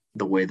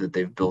the way that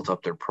they've built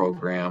up their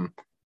program.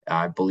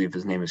 I believe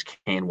his name is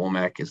Kane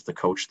Womack, is the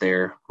coach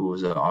there, who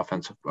was an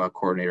offensive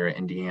coordinator at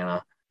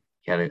Indiana.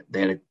 They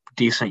had a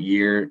decent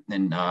year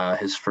in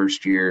his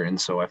first year, and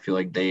so I feel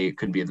like they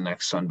could be the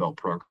next Sun Belt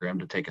program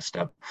to take a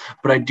step.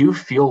 But I do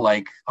feel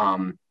like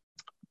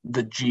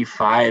the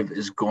G5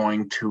 is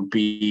going to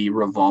be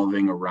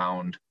revolving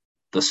around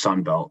the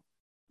Sun Belt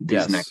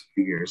these next Yes.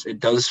 few years. It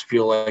does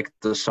feel like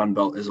the Sun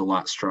Belt is a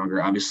lot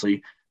stronger.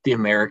 Obviously, the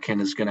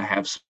American is going to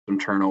have some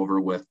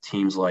turnover with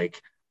teams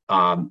like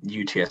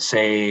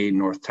UTSA,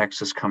 North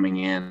Texas coming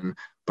in,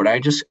 but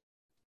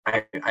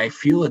I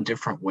feel a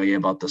different way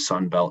about the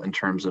Sun Belt in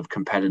terms of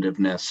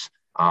competitiveness,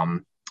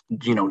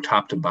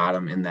 top to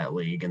bottom in that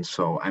league. And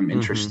so I'm Mm-hmm.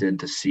 interested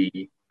to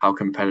see how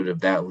competitive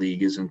that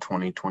league is in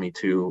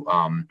 2022.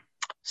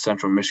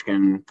 Central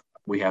Michigan,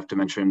 we have to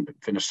mention,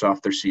 finished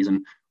off their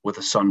season with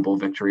a Sun Bowl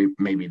victory.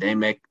 Maybe they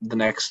make the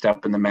next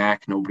step in the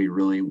MAC. Nobody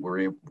really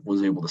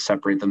was able to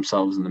separate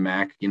themselves in the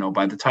MAC.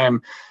 By the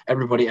time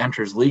everybody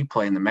enters league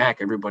play in the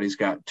MAC, everybody's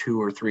got 2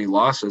 or 3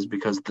 losses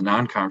because the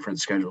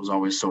non-conference schedule is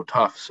always so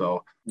tough.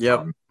 So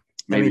Yep.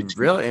 I maybe mean, two.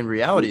 really, in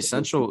reality,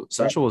 Central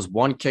was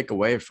one kick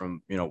away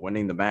from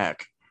winning the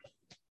MAC.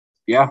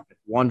 Yeah,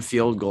 one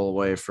field goal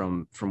away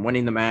from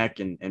winning the MAC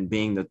and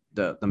being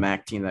the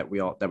MAC team that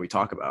we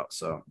talk about.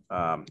 So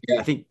I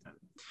think,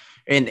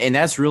 and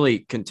that's really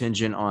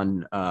contingent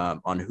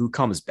on who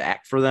comes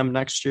back for them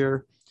next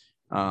year.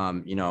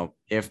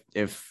 If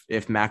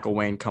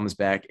McElwain comes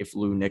back, if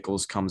Lou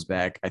Nichols comes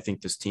back, I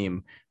think this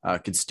team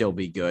could still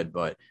be good.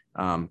 But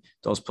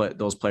those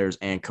players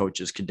and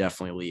coaches could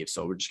definitely leave.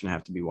 So we're just gonna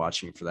have to be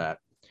watching for that.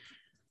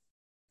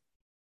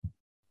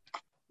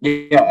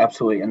 Yeah,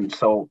 absolutely. And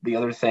so the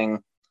other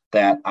thing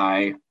that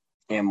I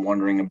am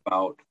wondering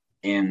about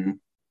in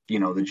the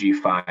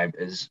G5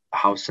 is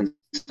how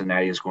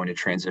Cincinnati is going to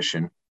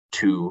transition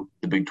to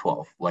the Big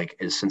 12. Like,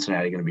 is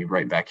Cincinnati going to be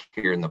right back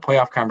here in the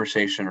playoff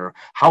conversation, or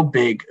how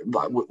big?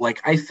 Like,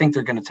 I think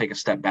they're going to take a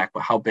step back,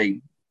 but how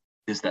big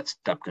is that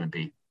step going to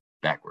be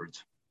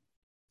backwards?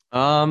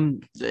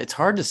 It's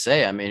hard to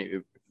say. I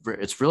mean,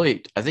 I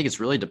think it's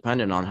really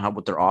dependent on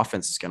what their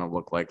offense is going to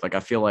look like. Like, I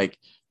feel like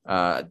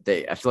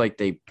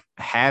they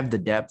have the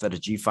depth at a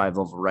G5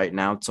 level right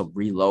now to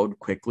reload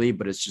quickly,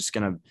 but it's just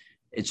gonna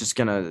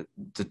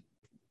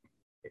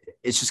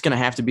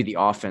have to be the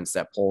offense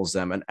that pulls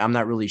them. And I'm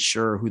not really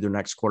sure who their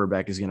next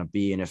quarterback is going to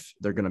be and if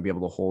they're going to be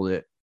able to hold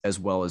it as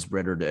well as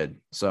Ritter did.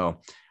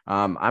 So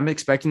I'm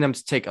expecting them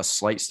to take a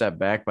slight step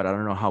back, but I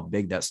don't know how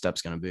big that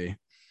step's going to be.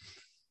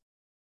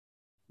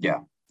 Yeah,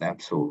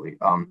 absolutely.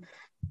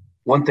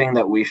 One thing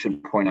that we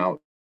should point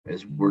out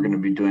is we're going to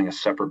be doing a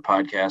separate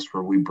podcast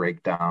where we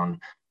break down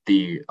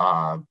the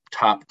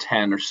top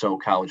 10 or so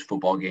college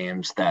football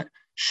games that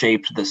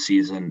shaped the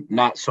season.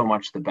 Not so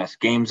much the best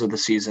games of the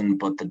season,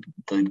 but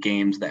the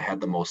games that had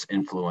the most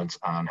influence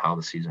on how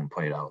the season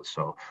played out.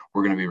 So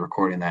we're going to be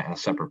recording that in a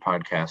separate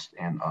podcast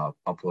and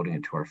uploading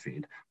it to our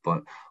feed.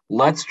 But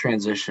let's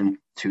transition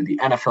to the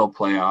NFL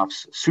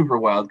playoffs. Super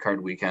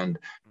Wildcard Weekend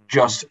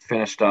just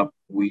finished up.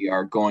 We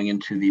are going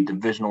into the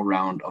divisional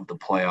round of the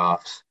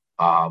playoffs.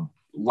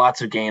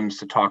 Lots of games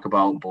to talk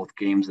about, both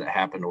games that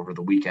happened over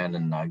the weekend,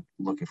 and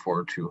looking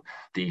forward to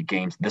the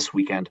games this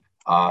weekend.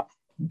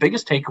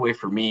 Biggest takeaway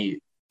for me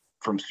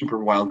from Super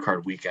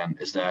Wildcard Weekend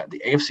is that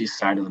the AFC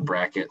side of the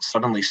bracket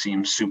suddenly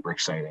seems super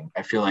exciting.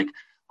 I feel like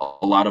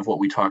a lot of what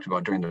we talked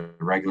about during the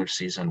regular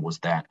season was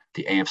that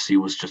the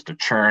AFC was just a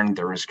churn.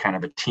 There was kind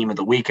of a team of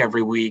the week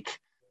every week,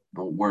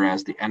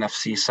 whereas the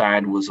NFC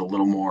side was a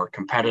little more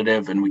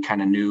competitive, and we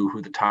kind of knew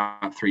who the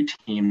top three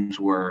teams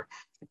were.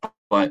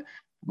 But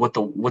with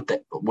the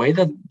way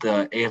that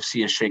the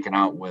AFC is shaken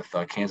out with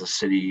Kansas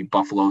City,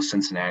 Buffalo,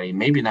 Cincinnati,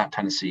 maybe not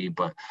Tennessee,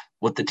 but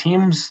with the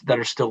teams that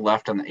are still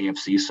left on the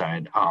AFC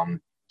side,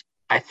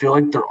 I feel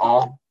like they're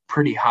all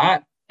pretty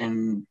hot,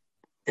 and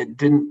it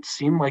didn't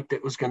seem like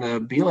it was going to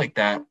be like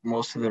that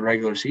most of the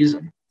regular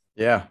season.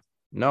 Yeah,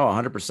 no,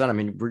 100%. I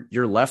mean,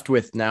 you're left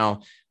with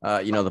now,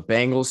 the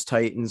Bengals,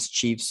 Titans,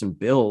 Chiefs, and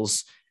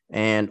Bills.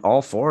 And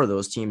all four of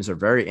those teams are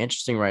very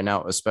interesting right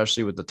now,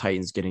 especially with the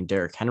Titans getting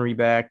Derrick Henry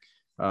back.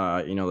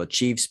 The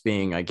Chiefs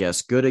being, I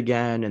guess, good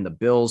again, and the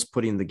Bills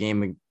putting the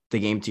game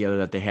together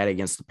that they had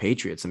against the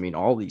Patriots. I mean,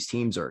 all these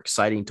teams are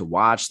exciting to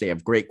watch. They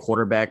have great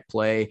quarterback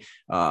play,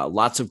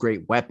 lots of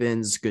great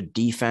weapons, good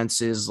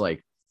defenses.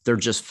 Like, they're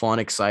just fun,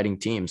 exciting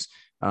teams.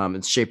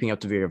 It's shaping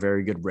up to be a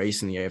very good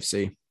race in the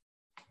AFC.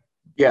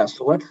 Yeah,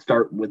 so let's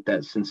start with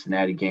that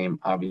Cincinnati game.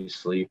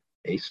 Obviously,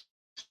 a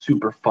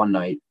super fun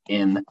night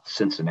in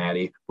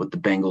Cincinnati with the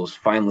Bengals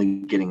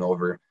finally getting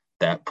over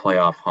that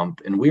playoff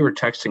hump. And we were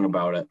texting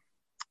about it,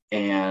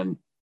 and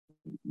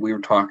we were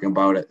talking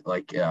about it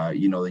like,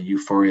 the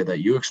euphoria that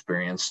you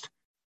experienced.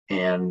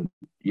 And,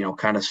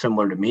 kind of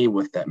similar to me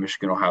with that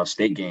Michigan-Ohio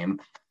State game,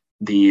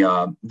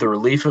 the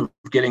relief of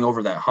getting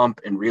over that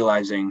hump and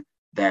realizing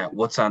that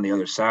what's on the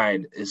other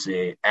side is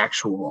a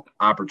actual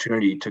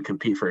opportunity to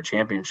compete for a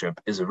championship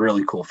is a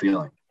really cool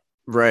feeling.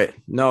 Right.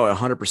 No,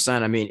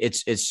 100%. I mean,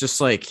 it's just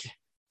like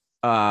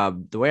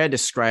the way I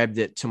described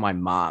it to my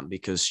mom,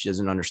 because she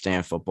doesn't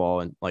understand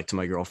football, and like to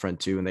my girlfriend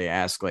too. And they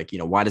ask like,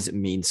 why does it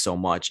mean so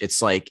much?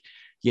 It's like,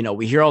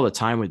 we hear all the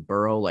time with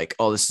Burrow, like,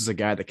 oh, this is a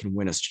guy that can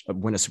win a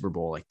Super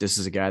Bowl. Like, this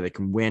is a guy that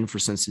can win for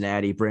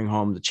Cincinnati, bring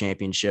home the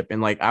championship.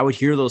 And like, I would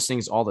hear those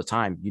things all the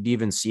time. You'd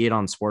even see it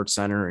on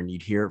SportsCenter and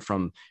you'd hear it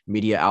from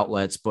media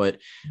outlets, but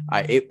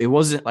it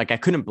wasn't like, I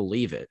couldn't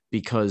believe it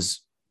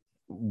because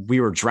we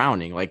were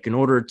drowning. Like, in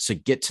order to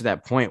get to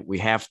that point, we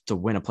have to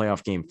win a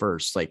playoff game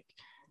first. Like,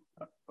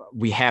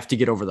 we have to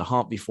get over the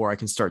hump before I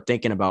can start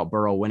thinking about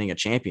Burrow winning a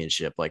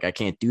championship. Like, I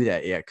can't do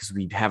that yet because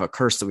we have a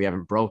curse that we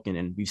haven't broken,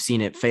 and we've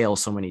seen it fail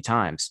so many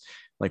times.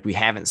 Like, we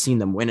haven't seen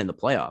them win in the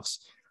playoffs.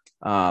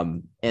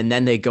 And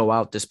then they go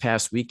out this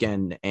past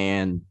weekend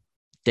and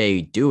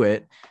they do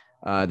it.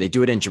 They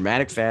do it in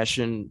dramatic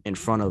fashion in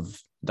front of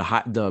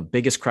the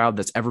biggest crowd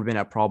that's ever been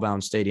at Paul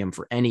Brown Stadium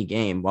for any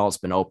game while it's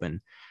been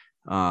open.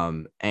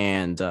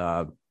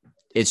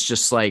 It's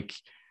just like,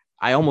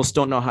 I almost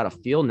don't know how to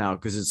feel now,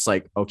 because it's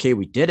like, okay,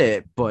 we did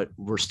it, but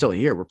we're still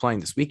here. We're playing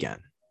this weekend.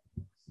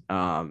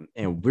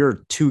 And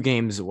we're 2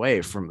 games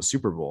away from a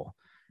Super Bowl.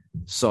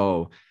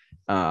 So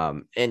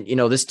And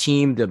this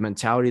team, the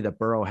mentality that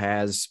Burrow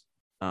has,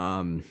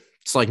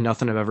 it's like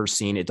nothing I've ever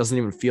seen. It doesn't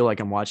even feel like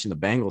I'm watching the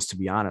Bengals, to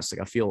be honest.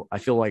 Like I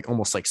feel like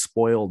almost like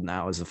spoiled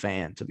now as a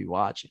fan to be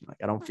watching. Like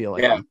I don't feel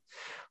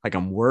like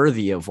I'm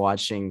worthy of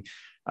watching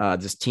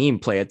this team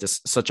play at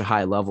such a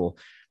high level.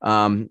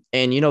 And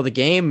the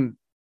game,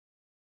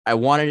 I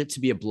wanted it to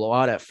be a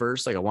blowout at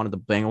first. Like I wanted the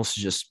Bengals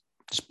to just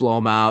blow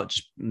them out,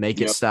 just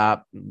make it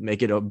stop,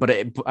 make it.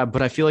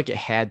 But I feel like it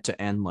had to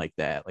end like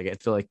that. Like I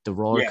feel like the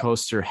roller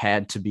coaster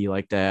had to be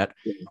like that.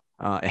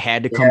 It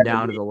had to come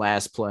down to the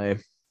last play.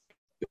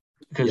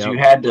 Because you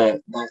had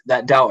to,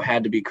 that doubt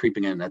had to be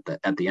creeping in at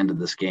the end of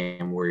this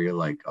game where you're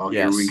like, oh,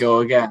 here we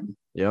go again.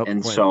 Yep.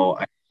 And so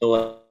I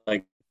feel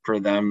like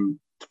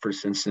for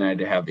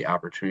Cincinnati to have the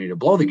opportunity to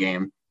blow the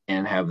game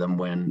and have them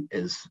win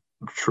is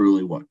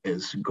truly what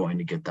is going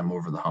to get them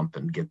over the hump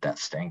and get that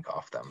stank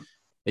off them.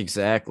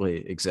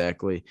 Exactly.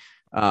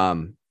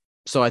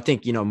 So I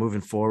think,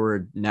 moving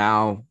forward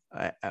now,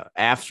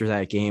 after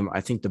that game,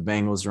 I think the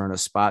Bengals are in a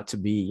spot to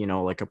be,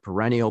 like a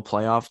perennial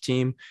playoff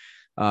team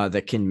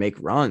that can make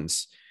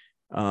runs.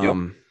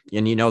 And,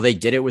 they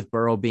did it with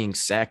Burrow being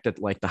sacked at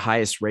like the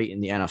highest rate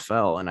in the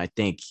NFL. And I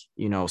think,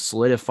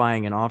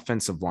 solidifying an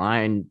offensive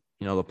line,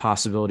 the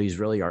possibilities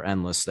really are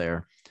endless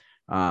there.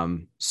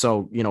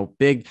 So,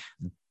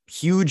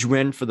 huge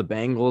win for the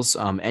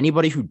Bengals.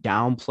 Anybody who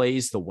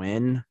downplays the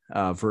win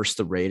versus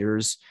the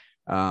Raiders,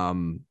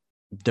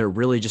 they're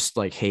really just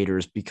like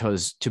haters,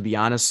 because to be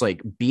honest,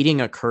 like beating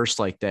a curse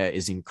like that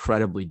is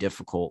incredibly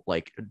difficult.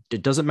 Like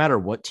it doesn't matter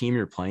what team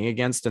you're playing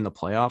against in the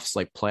playoffs,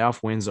 like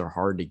playoff wins are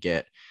hard to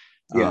get.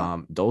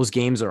 Those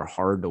games are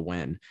hard to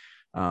win.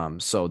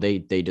 So they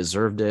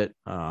deserved it.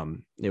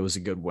 It was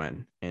a good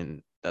win,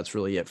 and that's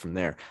really it from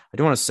there. I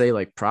do want to say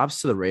like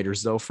props to the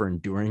Raiders though for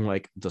enduring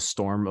like the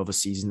storm of a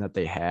season that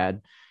they had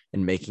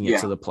and making it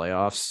to the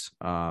playoffs.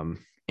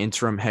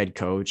 Interim head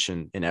coach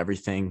and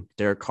everything.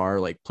 Derek Carr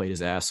like played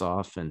his ass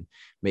off and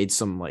made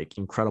some like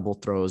incredible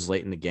throws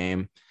late in the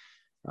game.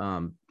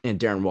 And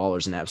Darren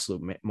Waller's an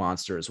absolute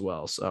monster as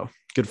well. So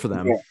good for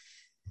them.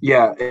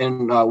 Yeah.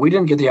 And we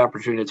didn't get the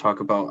opportunity to talk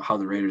about how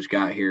the Raiders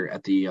got here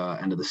at the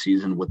end of the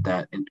season with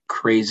that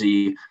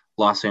crazy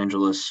Los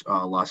Angeles,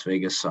 Las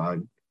Vegas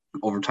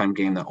overtime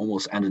game that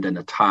almost ended in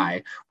a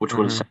tie, which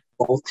would have sent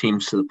both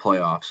teams to the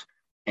playoffs.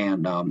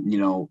 And,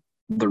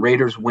 the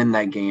Raiders win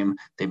that game.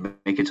 They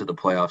make it to the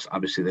playoffs.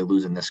 Obviously, they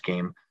lose in this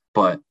game.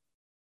 But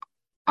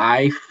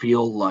I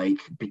feel like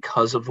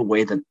because of the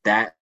way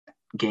that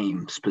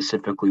game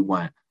specifically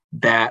went,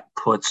 that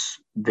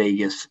puts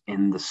Vegas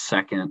in the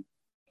second,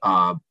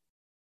 in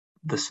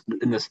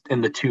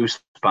the 2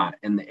 spot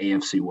in the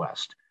AFC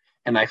West.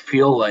 And I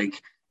feel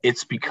like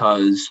it's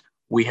because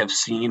we have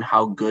seen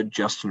how good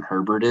Justin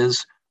Herbert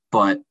is,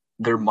 but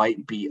there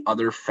might be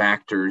other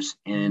factors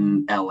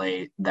in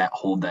LA that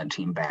hold that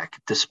team back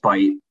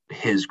despite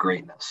his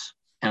greatness.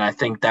 And I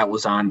think that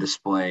was on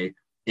display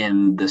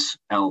in this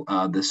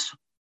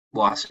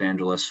Los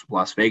Angeles,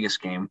 Las Vegas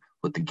game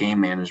with the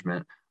game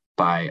management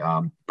by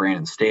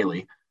Brandon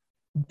Staley.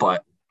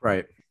 But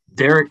credit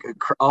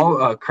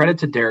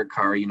to Derek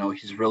Carr,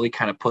 he's really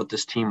kind of put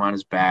this team on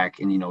his back,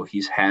 and,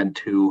 he's had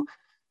to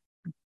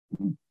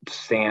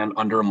stand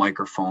under a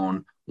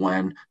microphone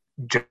when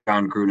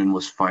John Gruden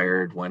was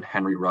fired, when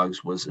Henry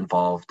Ruggs was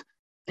involved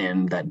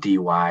in that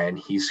DUI, and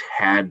he's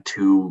had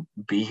to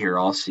be here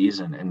all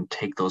season and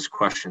take those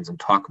questions and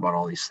talk about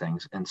all these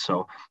things. And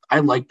so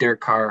I like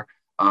Derek Carr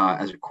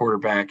as a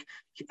quarterback.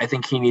 I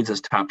think he needs his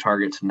top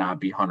target to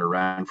not be Hunter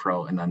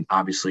Renfrow. And then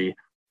obviously,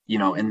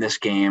 in this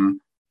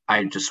game,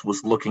 I just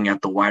was looking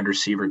at the wide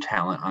receiver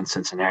talent on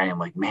Cincinnati. I'm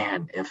like,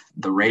 man, if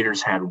the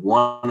Raiders had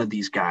one of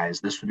these guys,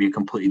 this would be a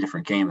completely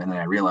different game. And then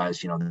I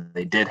realized,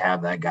 they did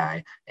have that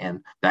guy,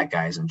 and that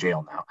guy's in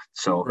jail now.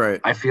 So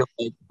I feel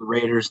like the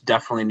Raiders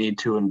definitely need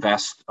to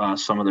invest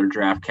some of their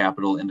draft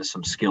capital into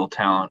some skill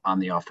talent on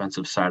the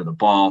offensive side of the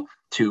ball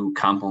to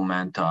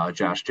complement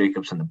Josh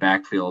Jacobs in the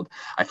backfield.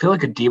 I feel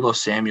like a Deebo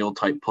Samuel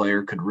type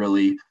player could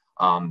really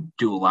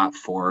do a lot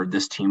for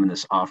this team and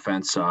this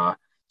offense.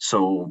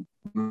 So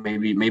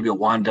maybe a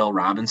Wan'Dale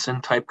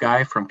Robinson type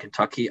guy from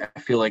Kentucky. I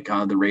feel like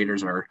the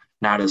Raiders are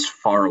not as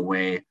far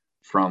away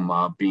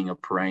from being a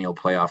perennial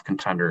playoff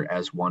contender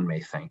as one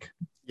may think.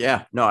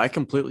 Yeah, no, I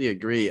completely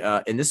agree.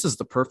 And this is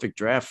the perfect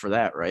draft for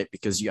that, right?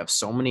 Because you have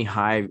so many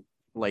high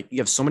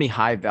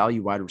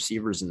value wide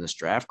receivers in this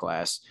draft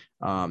class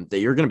that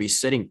you're going to be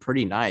sitting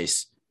pretty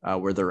nice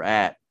where they're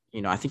at.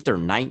 I think they're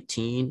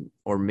 19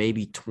 or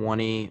maybe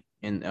 20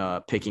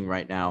 in picking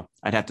right now.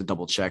 I'd have to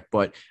double check,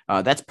 but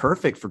that's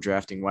perfect for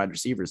drafting wide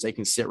receivers. They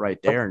can sit right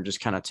there and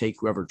just kind of take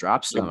whoever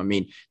drops them. I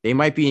mean, they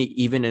might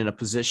be even in a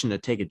position to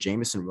take a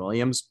Jameson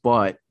Williams,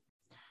 but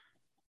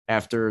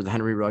after the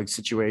Henry Ruggs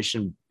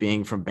situation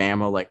being from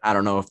Bama, like, I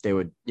don't know if they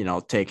would,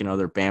 take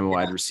another Bama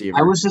wide receiver.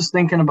 I was just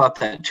thinking about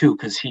that too,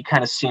 because he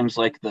kind of seems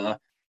like the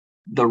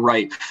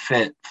right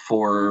fit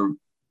for,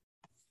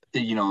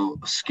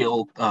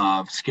 skill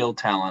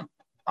talent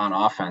on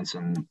offense.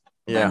 And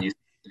then you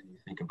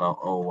think about,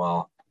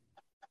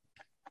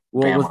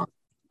 Bama.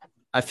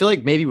 I feel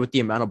like maybe with the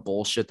amount of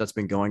bullshit that's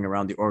been going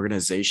around the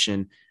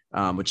organization,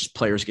 which is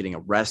players getting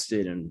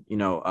arrested and,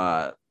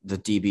 the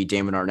DB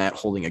Damon Arnett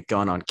holding a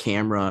gun on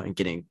camera and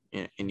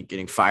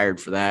getting fired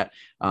for that.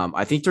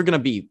 I think they're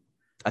going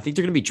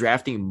to be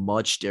drafting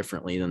much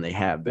differently than they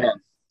have been. Yeah.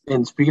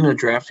 And speaking of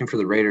drafting for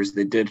the Raiders,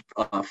 they did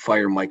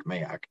fire Mike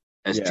Mayock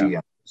as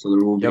GM. So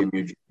there will be a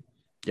new GM.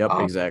 Yep,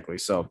 exactly.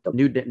 So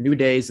new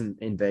days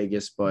in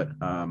Vegas, but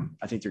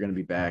I think they're going to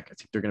be back. I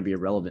think they're going to be a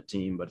relevant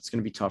team, but it's going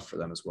to be tough for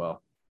them as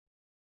well.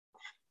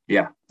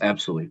 Yeah,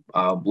 absolutely.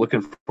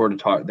 Looking forward to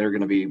talk. We're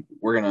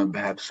going to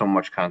have so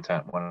much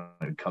content when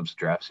it comes to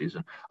draft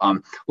season.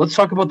 Let's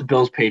talk about the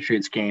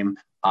Bills-Patriots game.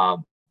 A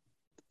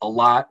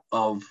lot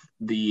of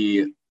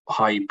the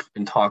hype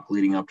and talk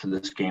leading up to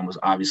this game was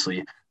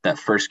obviously that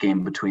first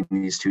game between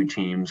these two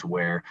teams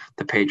where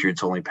the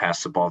Patriots only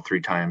passed the ball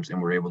 3 times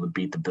and were able to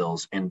beat the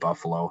Bills in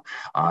Buffalo.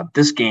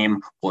 This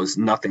game was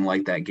nothing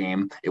like that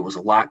game. It was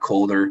a lot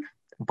colder,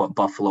 but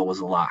Buffalo was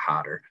a lot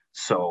hotter.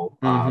 So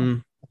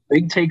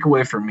big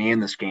takeaway for me in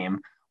this game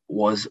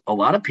was a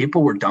lot of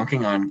people were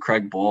dunking on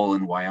Craig Bohl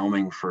in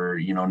Wyoming for,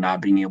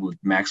 not being able to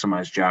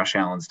maximize Josh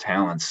Allen's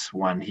talents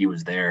when he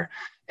was there.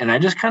 And I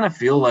just kind of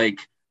feel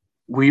like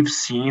we've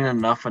seen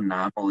enough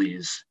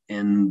anomalies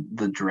in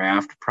the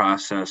draft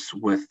process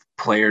with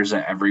players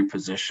at every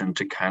position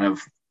to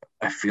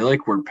I feel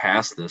like we're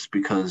past this,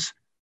 because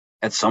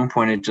at some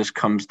point it just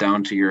comes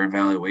down to your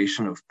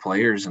evaluation of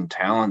players and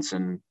talents.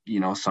 And,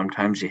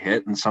 sometimes you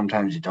hit and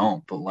sometimes you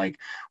don't, but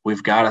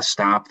we've got to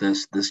stop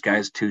this. This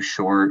guy's too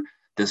short.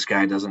 This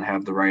guy doesn't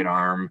have the right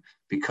arm,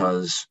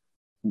 because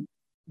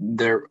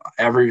there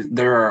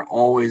are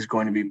always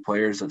going to be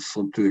players that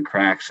slip through the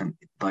cracks. And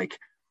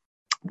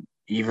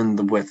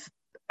even with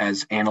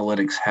as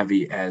analytics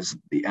heavy as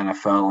the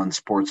NFL and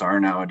sports are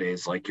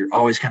nowadays, you're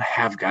always going to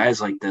have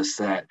guys like this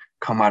that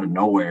come out of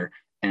nowhere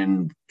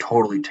and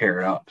totally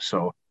tear it up.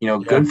 So,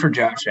 good for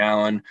Josh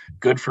Allen,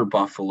 good for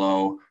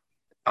Buffalo.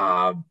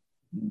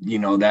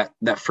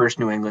 That first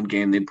New England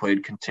game they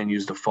played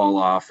continues to fall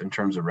off in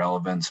terms of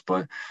relevance.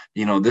 But,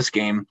 this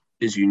game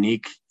is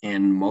unique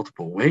in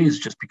multiple ways,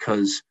 just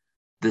because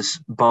this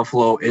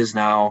Buffalo is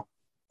now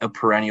a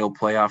perennial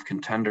playoff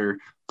contender.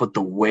 But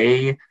the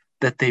way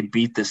that they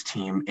beat this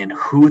team and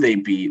who they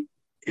beat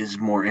is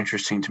more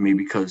interesting to me,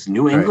 because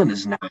New England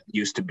is not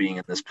used to being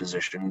in this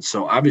position.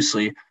 So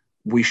obviously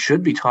we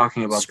should be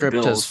talking about the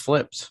Bills. Script has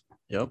flipped.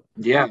 Yep.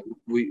 Yeah,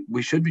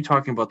 we should be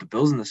talking about the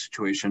Bills in this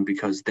situation,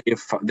 because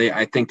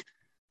I think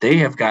they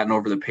have gotten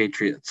over the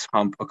Patriots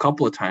hump a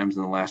couple of times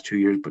in the last 2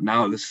 years, but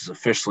now this is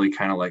officially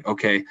kind of like,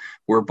 okay,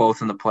 we're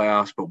both in the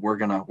playoffs, but we're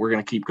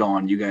gonna keep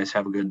going. You guys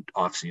have a good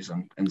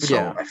offseason. And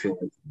so I feel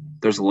like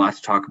there's a lot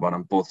to talk about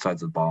on both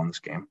sides of the ball in this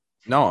game.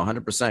 No,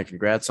 100%.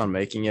 Congrats on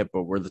making it,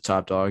 but we're the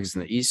top dogs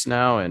in the East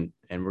now, and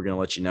we're gonna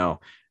let you know.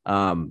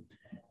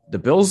 The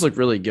Bills look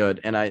really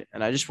good, and I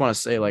just want to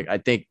say, I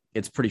think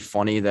it's pretty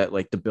funny that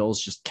the Bills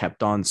just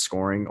kept on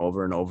scoring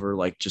over and over,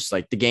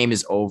 the game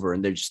is over,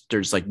 and they're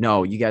just like,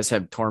 no, you guys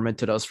have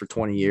tormented us for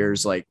 20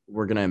 years,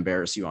 we're gonna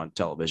embarrass you on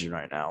television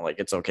right now,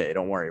 it's okay,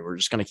 don't worry, we're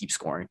just gonna keep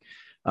scoring.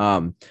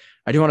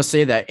 I do want to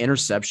say that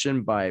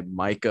interception by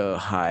Micah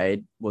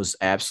Hyde was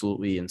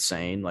absolutely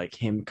insane.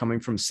 Him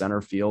coming from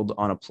center field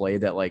on a play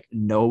that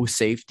no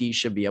safety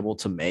should be able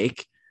to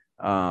make.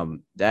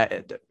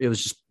 That it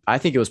was just, I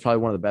think it was probably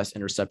one of the best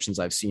interceptions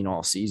I've seen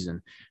all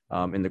season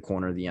in the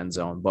corner of the end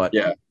zone. But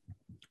yeah,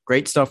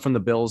 great stuff from the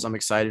Bills. I'm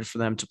excited for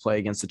them to play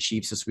against the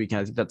Chiefs this weekend.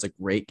 I think that's a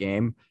great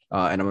game,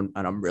 and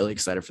I'm really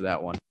excited for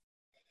that one.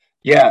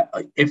 Yeah,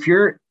 if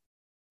you're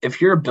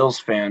a Bills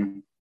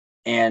fan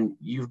and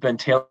you've been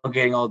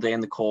tailgating all day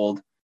in the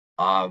cold,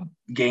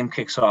 game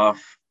kicks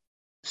off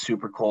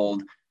super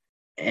cold,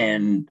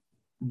 and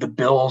the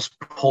Bills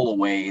pull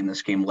away in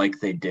this game like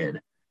they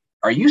did,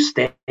 are you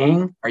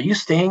staying? Are you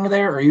staying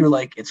there? Or are you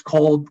like, it's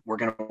cold, we're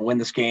going to win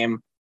this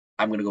game,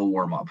 I'm going to go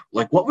warm up?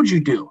 What would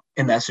you do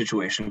in that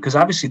situation? Because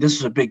obviously this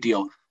is a big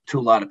deal to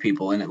a lot of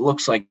people, and it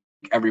looks like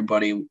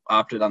everybody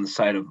opted on the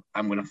side of,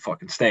 I'm going to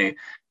fucking stay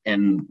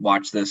and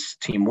watch this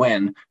team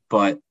win.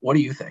 But what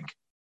do you think?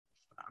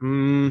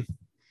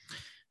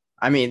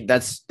 I mean,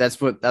 that's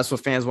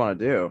what fans want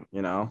to do,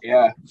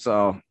 Yeah.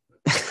 So,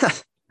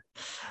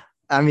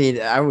 I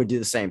mean, I would do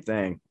the same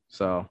thing.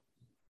 So,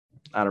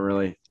 I don't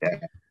really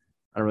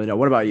know.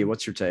 What about you?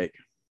 What's your take?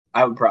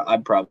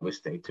 I'd probably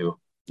stay too.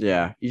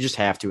 Yeah, you just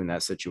have to in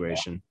that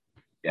situation.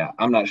 Yeah,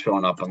 I'm not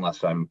showing up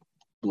unless I'm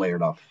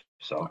layered up.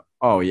 So.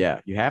 Oh yeah,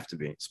 you have to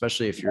be,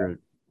 especially if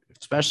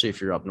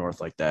you're up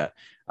north like that.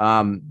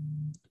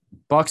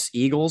 Bucks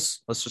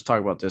Eagles. Let's just talk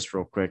about this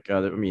real quick. I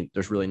mean,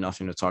 there's really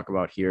nothing to talk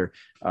about here.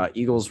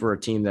 Eagles were a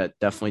team that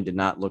definitely did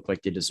not look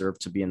like they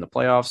deserved to be in the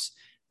playoffs.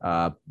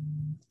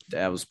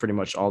 That was pretty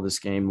much all this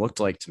game looked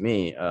like to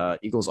me.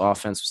 Eagles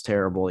offense was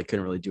terrible. They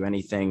couldn't really do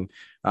anything.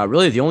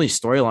 Really, the only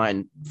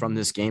storyline from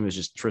this game is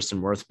just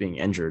Tristan Wirfs being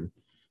injured.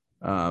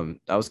 That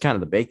was kind of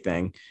the big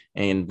thing.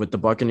 And with the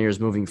Buccaneers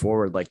moving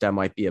forward, that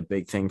might be a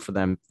big thing for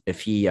them if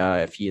he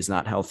is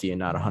not healthy and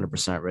not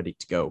 100% ready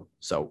to go.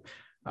 So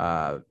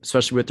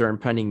especially with their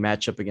impending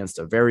matchup against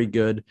a very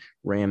good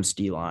Rams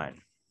D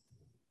line.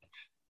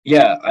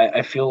 Yeah,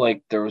 I feel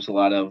like there was a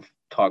lot of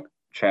talk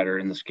chatter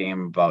in this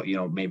game about,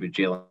 maybe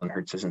Jalen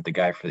Hurts isn't the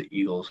guy for the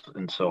Eagles.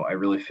 And so I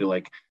really feel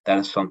like that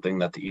is something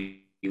that the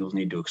Eagles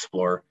need to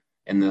explore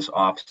in this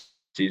off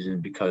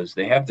season because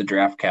they have the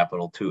draft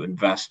capital to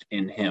invest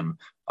in him.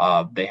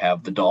 They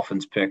have the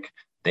Dolphins pick,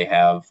 they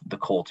have the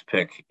Colts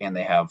pick, and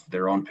they have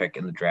their own pick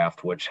in the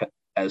draft, which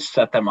has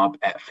set them up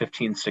at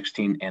 15,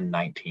 16, and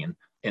 19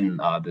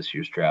 in this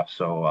year's draft.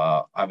 So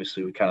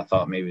obviously we kind of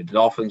thought maybe the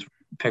Dolphins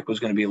pick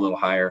was going to be a little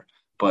higher.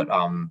 But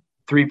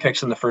 3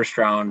 picks in the first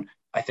round,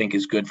 I think,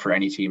 is good for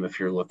any team if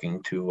you're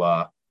looking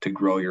to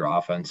grow your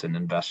offense and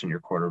invest in your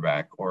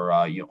quarterback,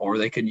 or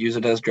they could use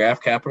it as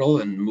draft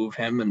capital and move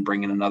him and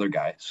bring in another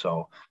guy.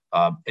 So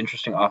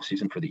interesting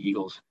offseason for the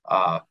Eagles.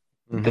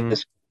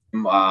 This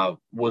was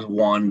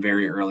won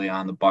very early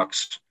on. The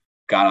Bucs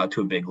got out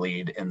to a big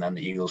lead, and then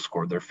the Eagles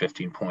scored their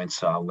 15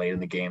 points late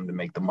in the game to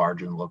make the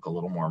margin look a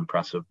little more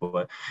impressive.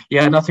 But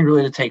yeah, nothing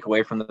really to take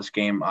away from this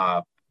game.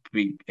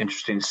 Be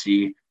interesting to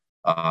see.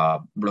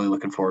 Really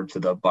looking forward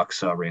to the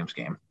Bucs Rams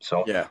game.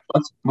 So Yeah.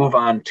 let's move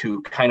on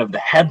to kind of the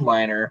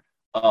headliner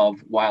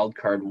of Wild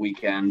Card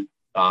Weekend.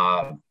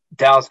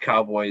 Dallas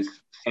Cowboys,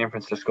 San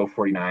Francisco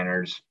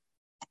 49ers.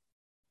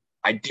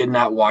 I did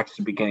not watch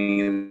the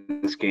beginning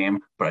of this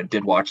game, but I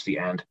did watch the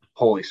end.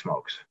 Holy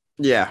smokes.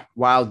 Yeah,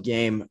 wild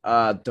game.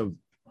 The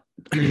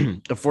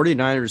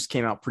 49ers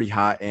came out pretty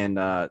hot, and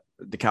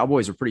the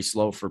Cowboys were pretty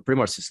slow for pretty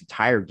much this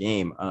entire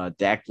game.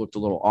 Dak looked a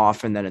little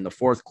off, and then in the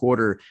fourth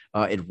quarter,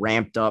 it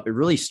ramped up. It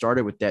really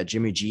started with that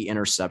Jimmy G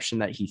interception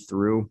that he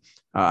threw.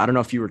 I don't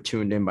know if you were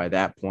tuned in by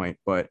that point,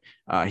 but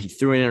he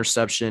threw an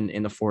interception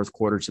in the fourth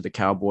quarter to the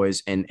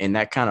Cowboys, and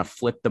that kind of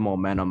flipped the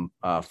momentum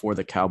for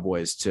the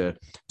Cowboys to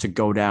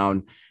go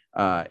down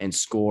and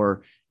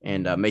score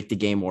and make the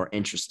game more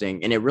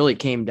interesting. And it really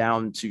came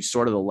down to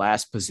sort of the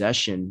last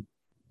possession.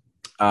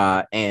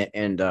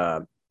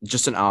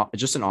 Just an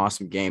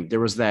awesome game. There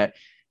was that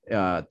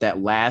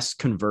last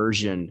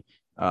conversion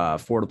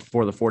for the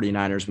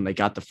 49ers when they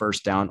got the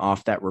first down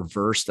off that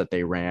reverse that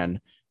they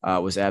ran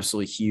was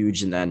absolutely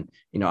huge. And then,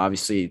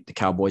 obviously the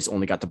Cowboys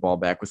only got the ball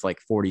back with like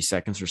 40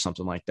 seconds or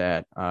something like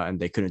that. And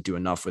they couldn't do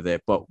enough with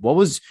it. But what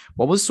was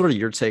sort of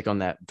your take on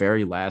that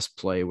very last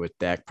play with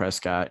Dak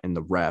Prescott and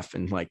the ref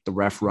and like the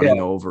ref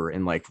running over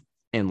and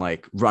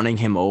running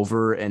him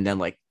over and then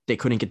like they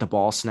couldn't get the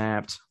ball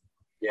snapped?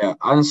 Yeah,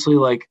 honestly,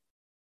 like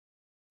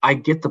I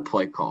get the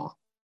play call.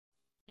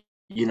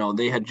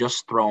 They had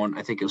just thrown,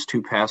 I think it was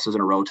 2 passes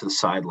in a row to the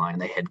sideline.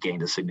 They had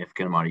gained a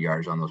significant amount of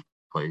yards on those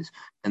plays.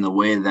 And the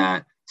way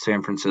that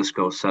San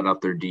Francisco set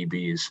up their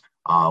DBs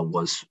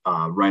was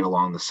right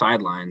along the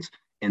sidelines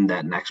in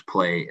that next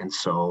play. And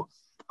so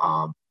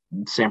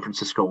San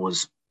Francisco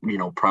was,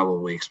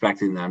 probably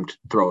expecting them to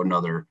throw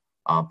another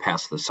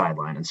pass to the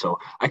sideline. And so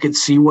I could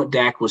see what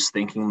Dak was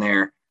thinking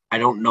there. I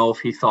don't know if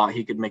he thought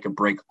he could make a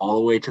break all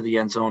the way to the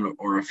end zone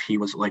or if he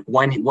was like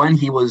when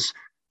he was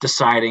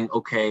deciding,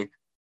 okay,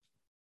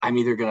 I'm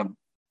either going to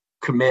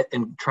commit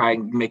and try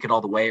and make it all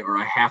the way, or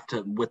I have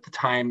to, with the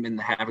time and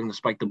having to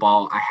spike the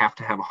ball, I have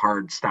to have a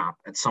hard stop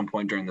at some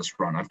point during this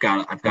run. I've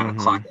got to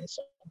clock at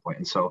some point.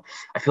 And so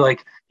I feel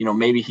like,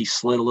 maybe he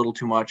slid a little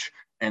too much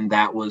and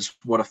that was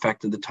what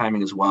affected the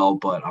timing as well.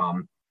 But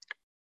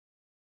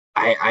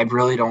I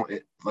really don't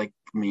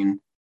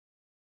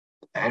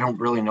I don't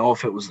really know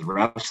if it was the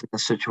refs in the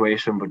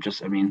situation, but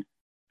just,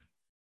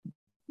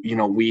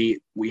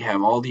 we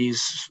have all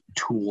these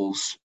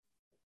tools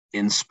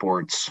in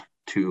sports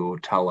to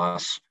tell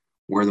us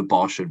where the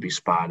ball should be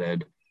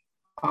spotted,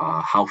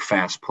 how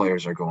fast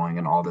players are going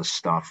and all this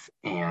stuff.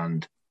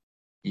 And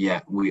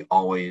yet we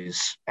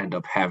always end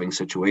up having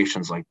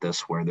situations like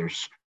this where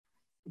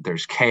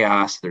there's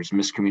chaos, there's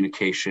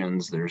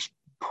miscommunications, there's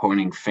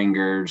pointing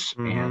fingers,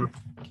 and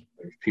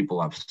there's people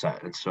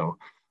upset. And so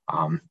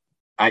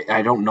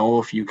I don't know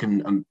if you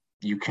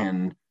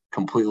can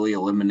completely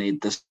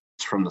eliminate this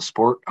from the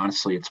sport.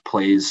 Honestly, it's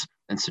plays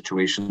and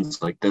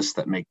situations like this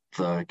that make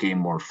the game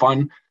more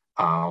fun.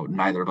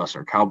 Neither of us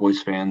are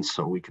Cowboys fans,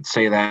 so we could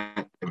say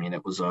that.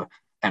 It was a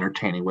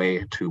entertaining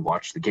way to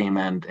watch the game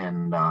end.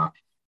 And I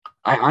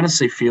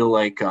honestly feel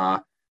like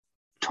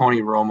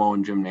Tony Romo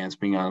and Jim Nantz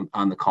being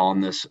on the call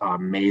in this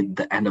made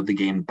the end of the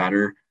game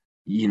better.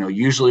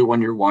 Usually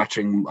when you're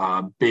watching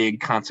big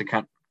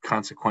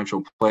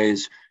consequential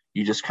plays,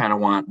 you just kind of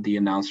want the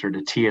announcer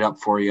to tee it up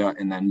for you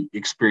and then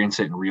experience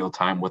it in real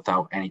time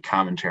without any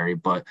commentary.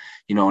 But,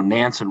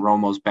 Nantz and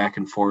Romo's back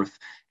and forth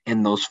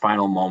in those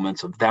final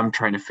moments of them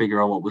trying to figure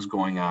out what was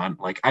going on.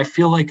 Like, I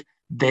feel like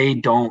they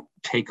don't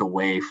take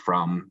away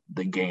from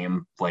the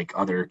game like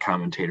other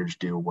commentators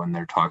do when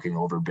they're talking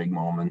over big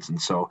moments.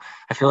 And so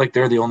I feel like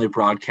they're the only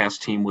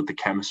broadcast team with the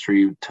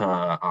chemistry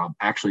to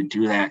actually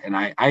do that. And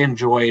I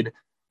enjoyed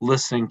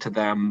listening to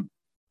them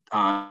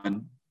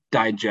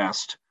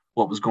digest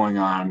what was going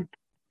on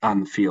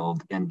on the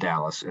field in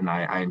Dallas, and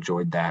I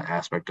enjoyed that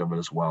aspect of it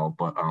as well.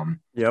 But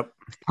Yep.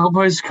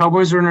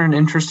 Cowboys are in an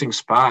interesting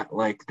spot.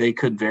 Like they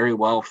could very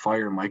well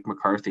fire Mike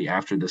McCarthy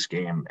after this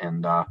game,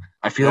 and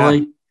I feel Yeah.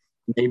 like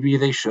maybe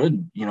they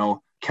should.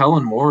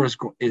 Kellen Moore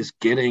is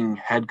getting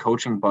head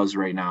coaching buzz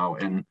right now,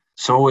 and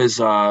so is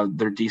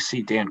their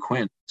DC Dan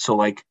Quinn. So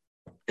like,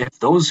 if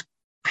those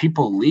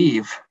people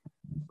leave,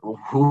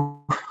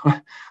 who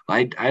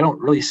I don't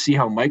really see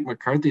how Mike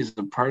McCarthy is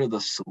a part of the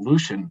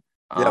solution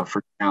Yep.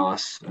 for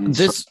Dallas. And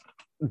so,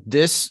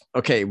 This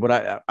okay, what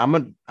I'm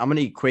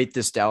gonna equate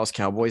this Dallas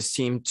Cowboys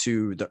team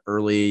to the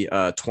early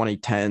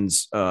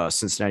 2010s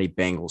Cincinnati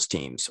Bengals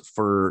teams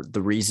for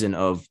the reason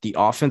of the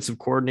offensive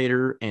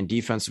coordinator and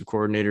defensive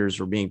coordinators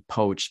were being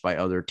poached by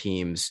other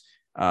teams.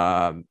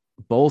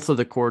 Both of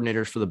the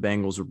coordinators for the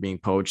Bengals were being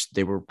poached.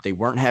 They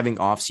weren't having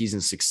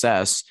offseason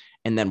success,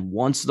 and then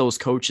once those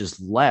coaches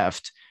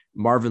left,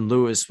 Marvin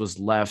Lewis was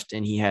left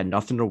and he had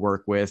nothing to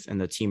work with, and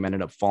the team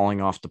ended up falling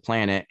off the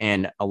planet.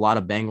 And a lot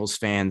of Bengals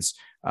fans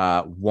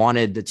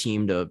wanted the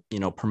team to,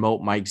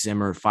 promote Mike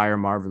Zimmer, fire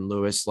Marvin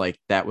Lewis. Like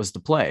that was the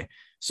play.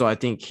 So I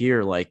think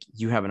here, like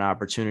you have an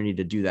opportunity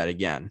to do that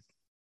again.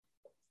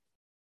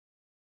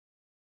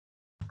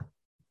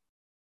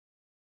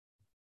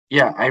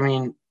 yeah, I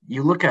mean,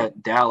 you look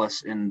at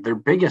Dallas and their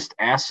biggest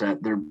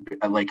asset, their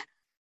like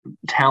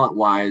talent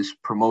wise,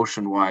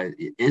 promotion wise,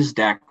 is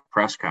Dak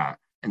Prescott.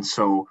 And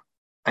so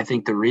I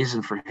think the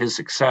reason for his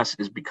success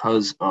is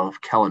because of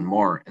Kellen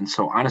Moore. And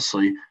so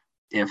honestly,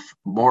 if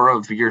more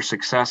of your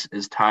success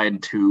is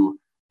tied to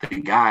the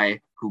guy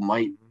who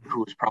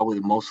is probably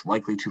the most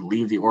likely to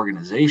leave the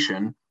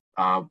organization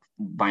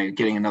by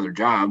getting another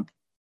job,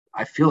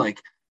 I feel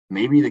like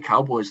maybe the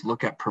Cowboys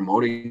look at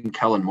promoting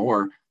Kellen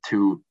Moore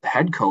to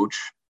head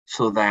coach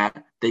so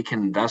that they can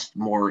invest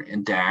more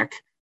in Dak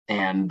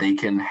and they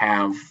can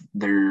have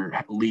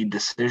their lead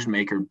decision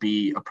maker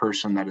be a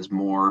person that is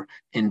more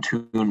in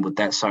tune with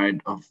that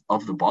side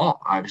of the ball.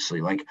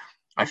 Obviously, like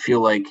I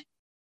feel like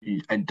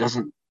it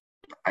doesn't.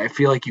 I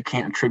feel like you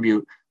can't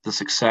attribute the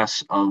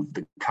success of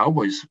the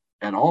Cowboys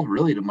at all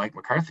really to Mike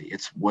McCarthy.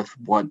 It's with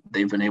what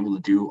they've been able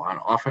to do on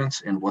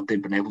offense and what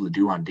they've been able to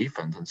do on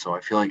defense. And so I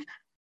feel like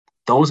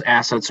those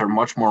assets are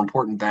much more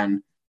important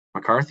than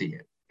McCarthy.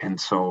 And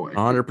so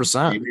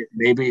 100%.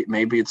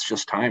 maybe it's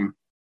just time.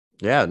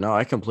 Yeah, no,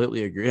 I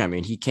completely agree. I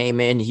mean, he came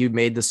in, he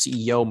made the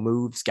CEO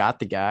moves, got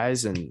the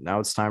guys, and now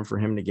it's time for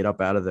him to get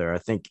up out of there. I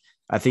think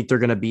they're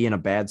going to be in a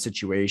bad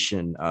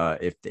situation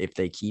if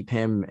they keep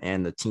him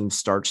and the team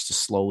starts to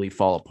slowly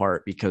fall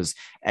apart because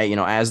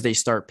as they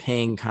start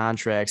paying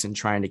contracts and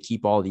trying to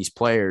keep all these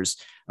players,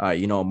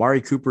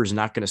 Amari Cooper is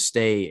not going to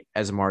stay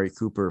as Amari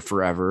Cooper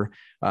forever.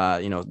 They're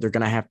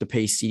going to have to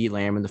pay CeeDee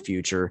Lamb in the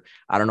future.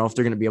 I don't know if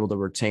they're going to be able to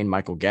retain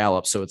Michael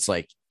Gallup. So it's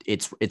like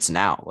it's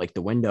now like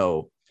the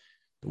window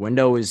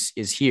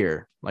is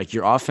here. Like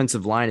your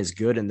offensive line is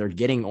good and they're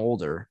getting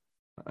older.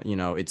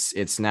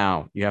 It's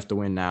now. You have to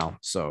win now.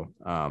 So,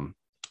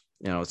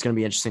 it's going to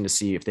be interesting to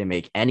see if they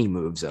make any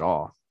moves at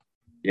all.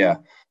 Yeah.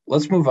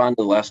 Let's move on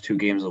to the last two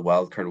games of the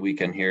wild card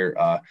weekend here.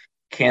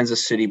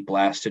 Kansas City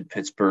blasted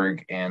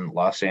Pittsburgh and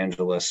Los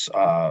Angeles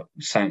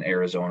sent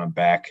Arizona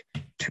back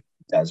to the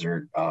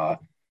desert.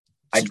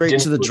 Straight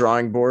to the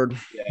drawing board.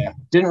 Yeah,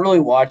 didn't really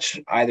watch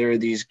either of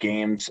these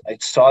games. I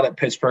saw that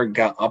Pittsburgh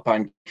got up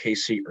on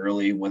KC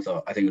early with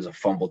I think it was a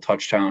fumble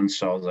touchdown.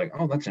 So I was like,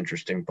 oh, that's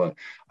interesting. But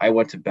I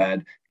went to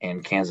bed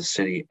and Kansas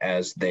City,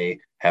 as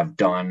they have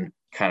done,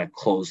 kind of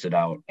closed it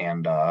out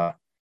and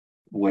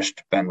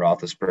wished Ben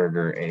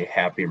Roethlisberger a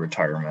happy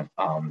retirement.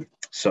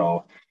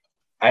 So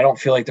I don't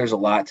feel like there's a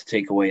lot to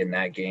take away in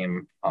that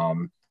game.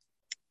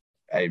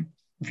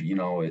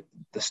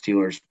 The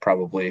Steelers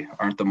probably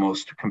aren't the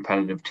most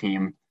competitive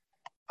team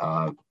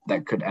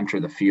that could enter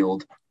the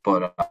field.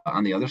 But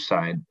on the other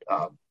side,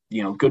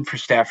 good for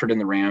Stafford and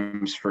the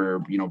Rams for,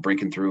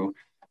 breaking through.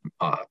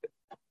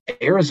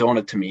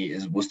 Arizona to me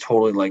was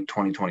totally like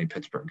 2020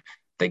 Pittsburgh.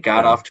 They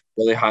got off to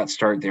a really hot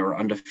start. They were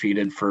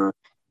undefeated for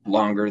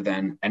longer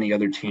than any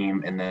other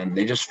team. And then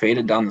they just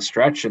faded down the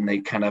stretch and they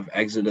kind of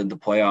exited the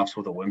playoffs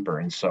with a whimper.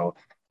 And so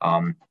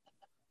I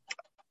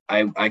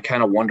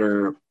kind of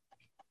wonder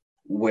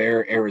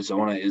where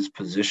Arizona is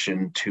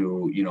positioned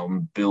to,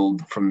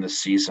 build from this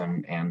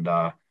season and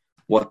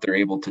what they're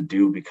able to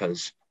do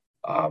because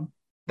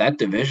that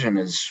division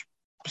is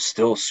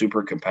still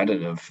super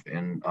competitive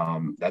and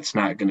that's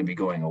not going to be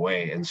going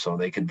away. And so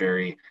they could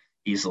very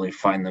easily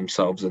find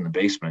themselves in the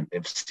basement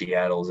if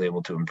Seattle is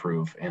able to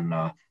improve in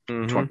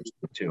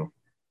 2022.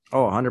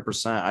 Oh,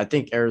 100%. I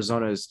think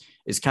Arizona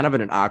is kind of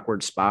in an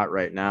awkward spot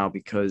right now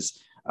because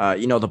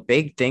the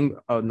big thing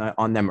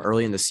on them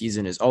early in the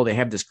season is, they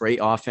have this great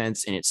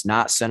offense and it's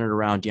not centered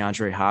around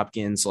DeAndre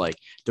Hopkins. Like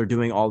they're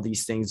doing all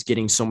these things,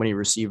 getting so many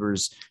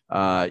receivers,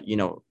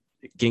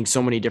 getting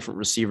so many different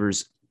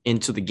receivers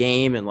into the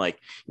game and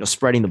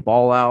spreading the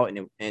ball out.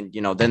 And then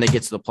they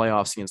get to the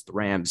playoffs against the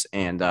Rams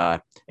and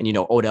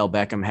Odell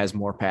Beckham has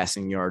more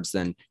passing yards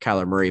than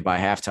Kyler Murray by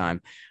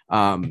halftime.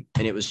 And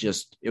it was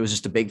just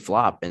a big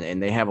flop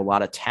and they have a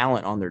lot of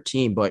talent on their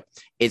team, but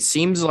it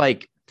seems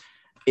like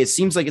it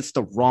seems like it's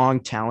the wrong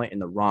talent in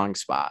the wrong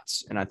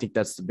spots. And I think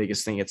that's the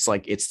biggest thing. It's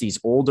like, it's these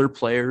older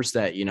players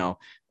that,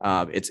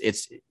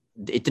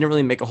 it didn't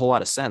really make a whole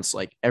lot of sense.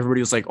 Like everybody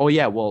was like, oh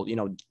yeah, well,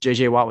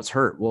 JJ Watt was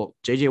hurt. Well,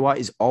 JJ Watt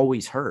is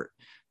always hurt.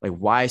 Like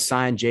why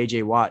sign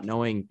JJ Watt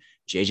knowing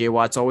JJ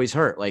Watt's always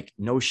hurt? Like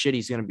no shit,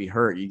 he's going to be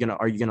hurt. Are you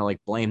going to like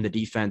blame the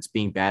defense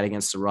being bad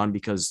against the run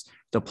because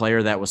the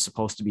player that was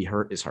supposed to be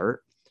hurt is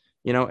hurt?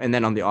 And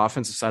then on the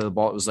offensive side of the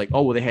ball, it was like,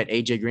 oh, well, they had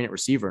AJ Green at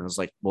receiver. And it was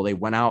like, well, they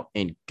went out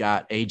and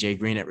got AJ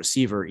Green at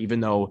receiver, even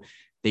though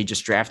they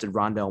just drafted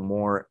Rondale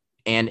Moore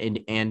and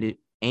Andy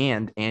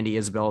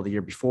Isabella the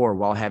year before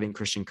while having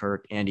Christian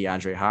Kirk and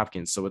DeAndre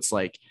Hopkins. So it's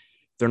like,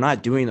 they're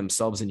not doing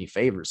themselves any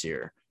favors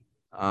here.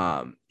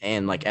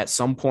 And like at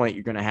some point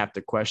you're going to have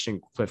to question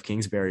Cliff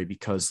Kingsbury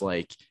because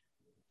like,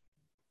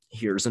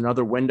 here's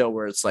another window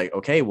where it's like,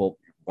 okay, well,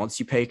 once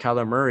you pay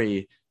Kyler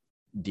Murray,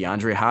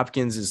 DeAndre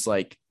Hopkins is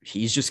like,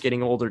 he's just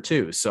getting older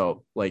too.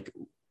 So like,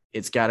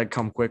 it's got to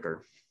come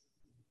quicker.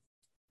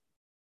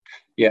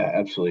 Yeah,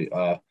 absolutely.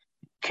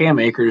 Cam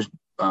Akers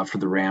for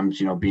the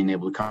Rams, being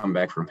able to come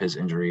back from his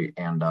injury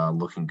and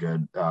looking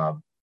good,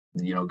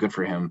 good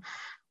for him.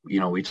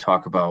 We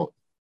talk about,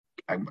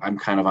 I'm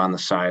kind of on the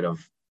side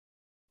of,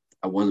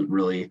 I wasn't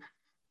really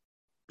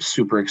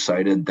super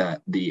excited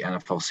that the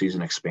NFL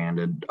season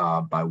expanded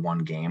by one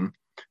game.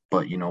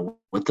 But,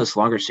 with this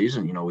longer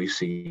season, we've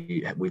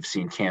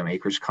seen Cam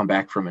Akers come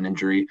back from an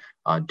injury.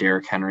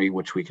 Derrick Henry,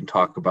 which we can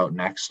talk about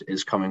next,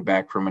 is coming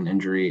back from an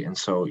injury. And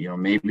so,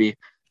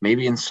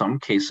 maybe in some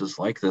cases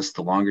like this,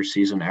 the longer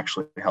season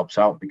actually helps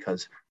out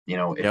because,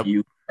 if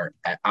you are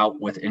out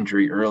with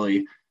injury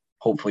early,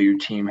 hopefully your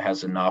team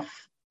has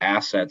enough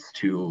assets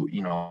to,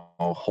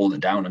 hold it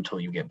down until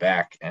you get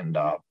back and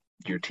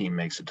your team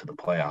makes it to the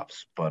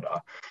playoffs. But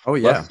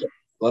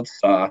let's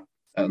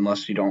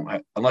unless you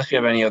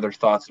have any other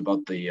thoughts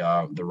about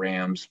the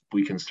Rams,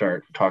 we can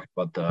start talking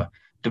about the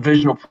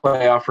divisional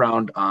playoff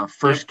round.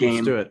 First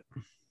game let's do it.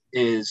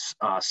 Is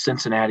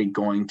Cincinnati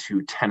going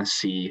to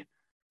Tennessee.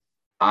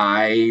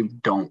 I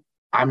don't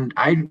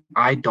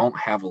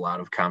have a lot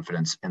of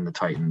confidence in the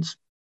Titans.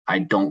 I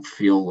don't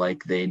feel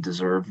like they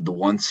deserve the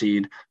 1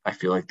 seed. I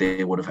feel like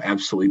they would have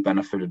absolutely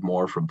benefited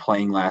more from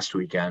playing last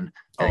weekend.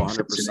 I think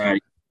 100%.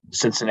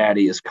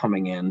 Cincinnati is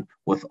coming in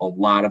with a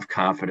lot of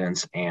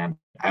confidence, and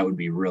I would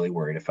be really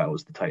worried if I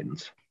was the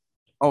Titans.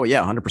 Oh,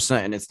 yeah,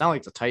 100%. And it's not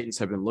like the Titans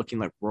have been looking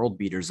like world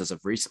beaters as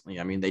of recently.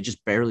 I mean, they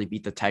just barely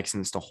beat the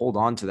Texans to hold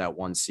on to that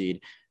 1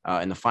 seed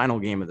in the final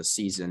game of the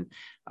season.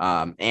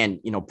 And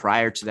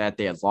prior to that,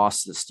 they had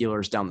lost to the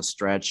Steelers down the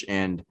stretch.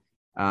 And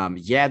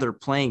they're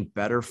playing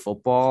better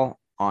football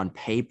on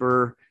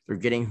paper. They're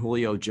getting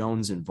Julio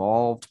Jones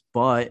involved.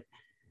 But,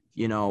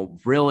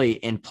 really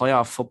in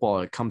playoff football,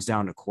 it comes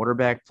down to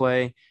quarterback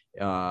play.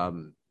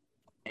 And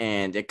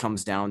it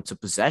comes down to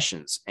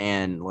possessions.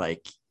 And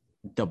like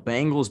the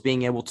Bengals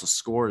being able to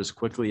score as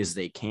quickly as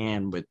they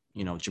can with,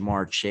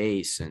 Jamar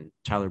Chase and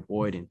Tyler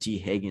Boyd and T.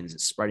 Higgins and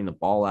spreading the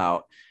ball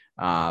out.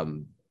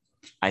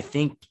 I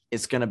think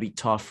it's going to be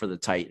tough for the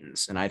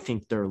Titans. And I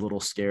think they're a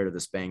little scared of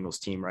this Bengals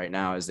team right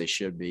now, as they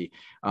should be.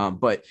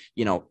 But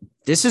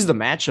this is the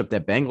matchup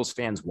that Bengals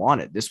fans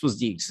wanted. This was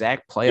the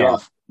exact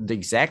playoff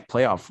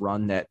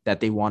run that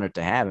they wanted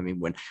to have. I mean,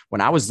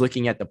 when I was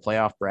looking at the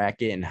playoff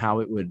bracket and how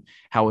it would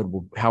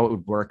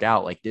work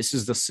out, like this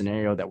is the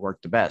scenario that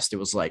worked the best. It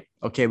was like,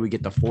 okay, we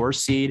get the 4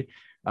 seed,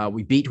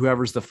 we beat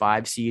whoever's the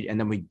 5 seed, and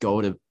then we go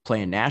to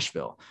play in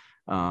Nashville.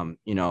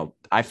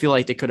 I feel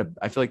like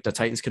the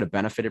Titans could have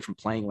benefited from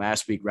playing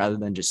last week rather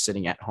than just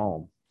sitting at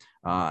home.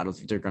 I don't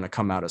think they're going to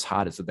come out as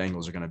hot as the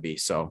Bengals are going to be.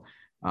 So,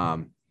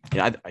 I'm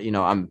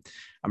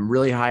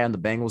really high on the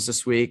Bengals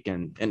this week,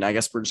 and I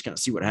guess we're just going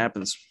to see what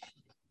happens.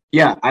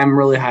 Yeah, I'm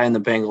really high on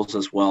the Bengals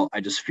as well.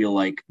 I just feel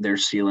like their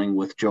ceiling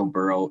with Joe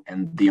Burrow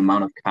and the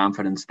amount of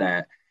confidence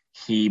that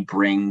he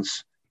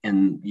brings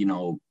and,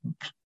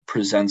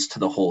 presents to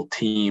the whole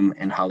team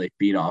and how they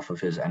feed off of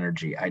his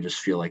energy. I just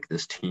feel like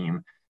this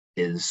team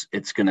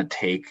it's going to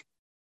take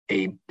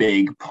a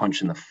big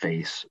punch in the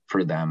face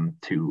for them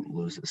to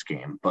lose this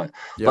game. But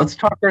let's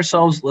talk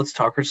ourselves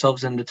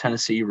into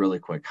Tennessee really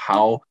quick.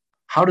 How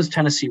does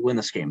Tennessee win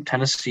this game?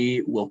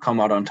 Tennessee will come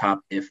out on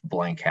top if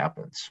blank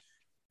happens.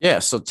 Yeah,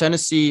 so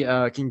Tennessee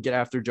can get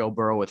after Joe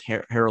Burrow with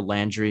Harold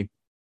Landry.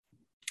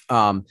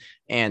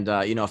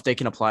 If they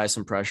can apply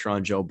some pressure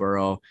on Joe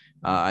Burrow,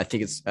 I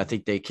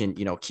think they can,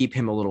 keep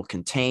him a little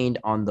contained.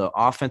 On the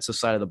offensive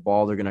side of the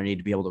ball, they're going to need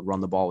to be able to run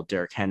the ball with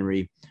Derrick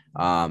Henry.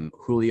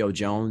 Julio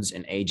Jones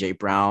and AJ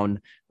Brown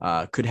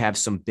could have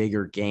some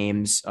bigger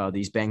games.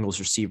 These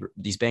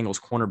Bengals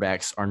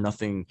cornerbacks are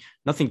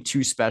nothing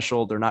too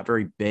special. They're not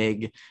very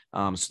big.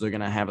 So they're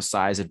going to have a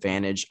size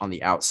advantage on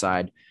the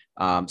outside.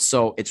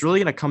 So it's really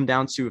going to come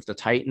down to if the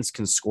Titans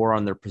can score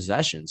on their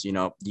possessions.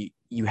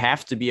 You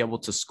have to be able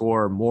to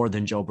score more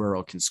than Joe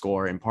Burrow can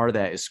score. And part of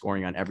that is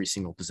scoring on every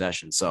single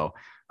possession. So,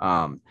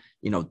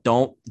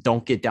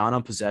 don't get down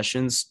on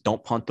possessions.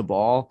 Don't punt the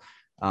ball.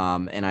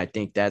 And I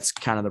think that's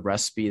kind of the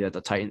recipe that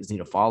the Titans need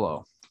to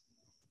follow.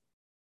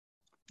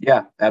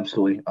 Yeah,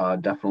 absolutely.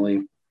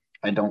 Definitely.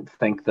 I don't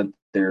think that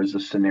there's a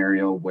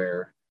scenario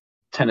where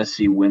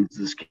Tennessee wins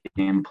this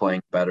game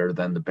playing better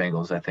than the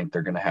Bengals, I think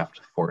they're going to have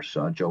to force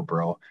Joe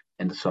Burrow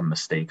into some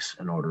mistakes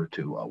in order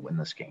to win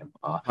this game.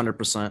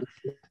 100%.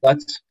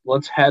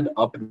 Let's head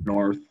up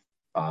north.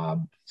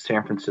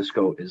 San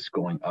Francisco is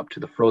going up to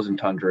the frozen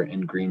tundra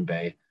in Green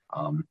Bay.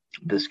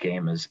 This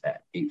game is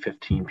at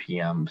 8:15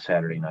 p.m.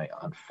 Saturday night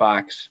on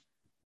Fox.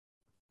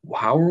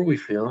 How are we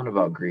feeling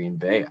about Green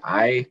Bay?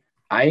 I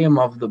am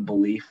of the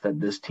belief that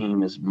this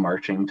team is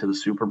marching to the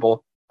Super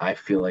Bowl. I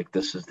feel like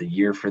this is the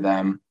year for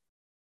them.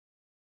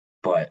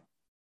 But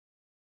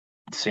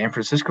San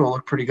Francisco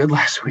looked pretty good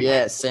last week.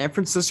 Yeah, San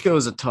Francisco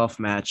is a tough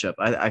matchup.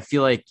 I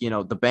feel like, the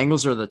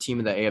Bengals are the team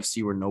in the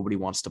AFC where nobody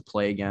wants to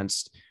play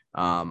against.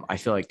 I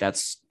feel like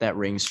that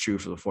rings true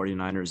for the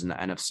 49ers in the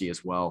NFC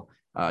as well.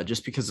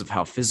 Just because of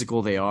how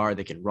physical they are.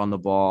 They can run the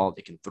ball,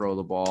 they can throw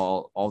the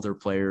ball. All their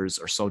players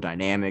are so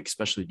dynamic,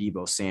 especially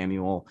Deebo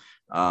Samuel.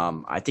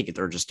 I think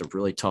they're just a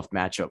really tough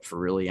matchup for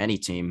really any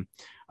team.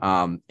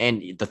 And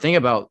the thing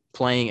about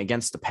playing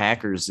against the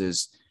Packers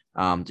is, the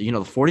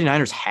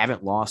 49ers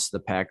haven't lost the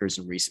Packers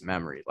in recent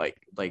memory. Like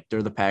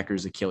they're the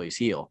Packers' Achilles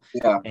heel.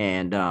 Yeah.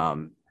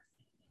 And,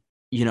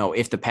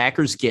 if the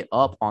Packers get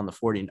up on if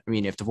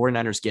the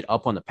 49ers get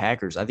up on the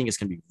Packers, I think it's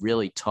going to be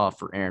really tough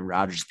for Aaron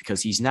Rodgers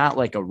because he's not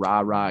like a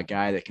rah-rah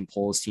guy that can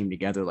pull his team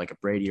together like a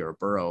Brady or a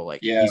Burrow. Like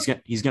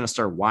he's going to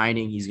start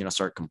whining. He's going to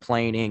start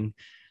complaining.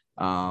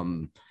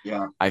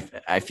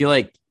 I feel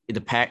like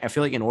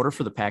in order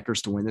for the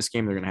Packers to win this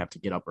game, they're going to have to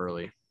get up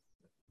early.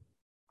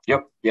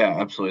 Yep. Yeah,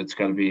 absolutely. It's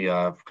got to be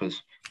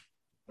because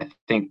I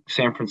think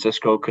San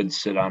Francisco could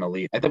sit on a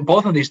lead. I think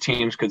both of these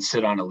teams could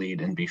sit on a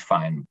lead and be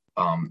fine.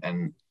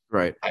 And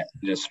right. I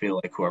just feel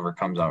like whoever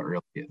comes out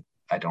really,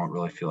 I don't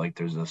really feel like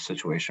there's a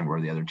situation where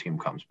the other team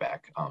comes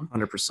back.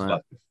 100%.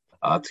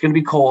 It's going to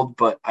be cold,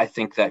 but I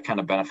think that kind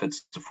of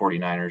benefits the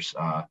 49ers.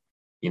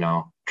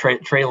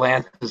 Trey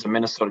Lance is a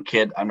Minnesota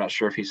kid. I'm not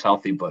sure if he's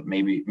healthy, but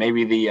maybe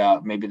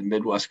the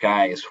Midwest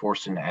guy is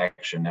forced into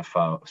action if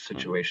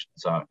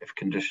if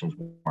conditions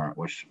warrant,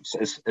 which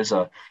is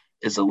a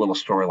little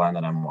storyline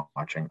that I'm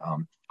watching.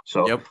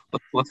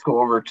 Let's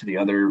go over to the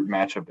other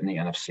matchup in the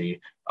NFC.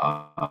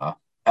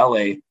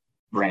 LA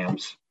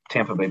Rams,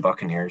 Tampa Bay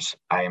Buccaneers.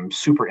 I am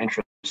super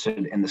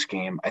interested in this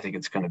game. I think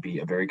it's going to be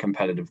a very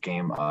competitive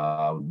game.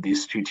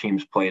 These two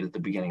teams played at the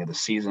beginning of the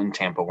season.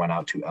 Tampa went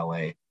out to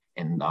LA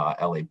and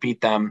LA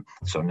beat them.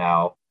 So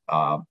now,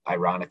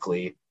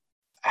 ironically,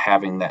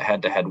 having that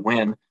head-to-head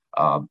win,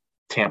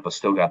 Tampa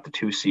still got the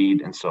 2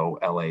 seed, and so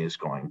LA is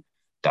going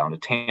down to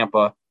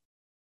Tampa.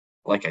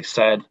 Like I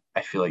said,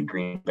 I feel like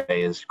Green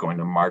Bay is going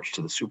to march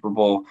to the Super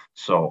Bowl.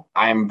 So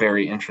I'm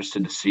very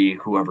interested to see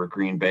whoever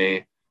Green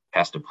Bay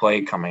has to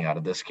play coming out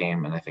of this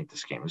game, and I think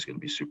this game is going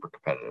to be super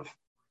competitive.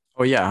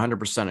 Oh, yeah,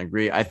 100%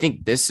 agree. I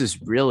think this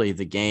is really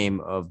the game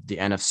of the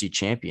NFC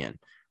champion.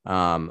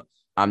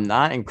 I'm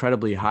not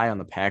incredibly high on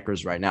the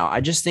Packers right now.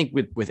 I just think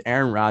with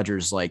Aaron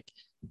Rodgers, and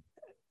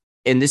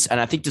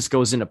I think this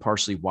goes into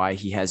partially why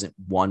he hasn't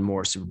won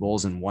more Super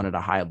Bowls and won at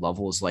a high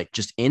level is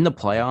just in the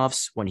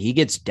playoffs, when he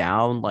gets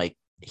down,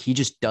 he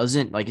just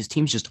doesn't his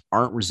teams just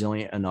aren't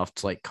resilient enough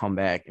to come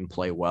back and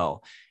play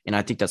well. And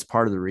I think that's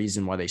part of the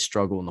reason why they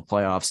struggle in the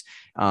playoffs.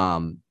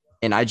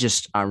 And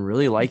I'm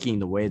really liking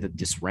the way that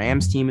this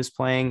Rams team is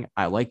playing.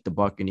 I like the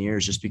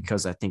Buccaneers just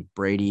because I think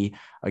Brady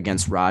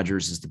against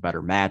Rodgers is the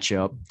better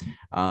matchup.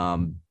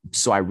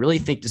 So I really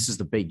think this is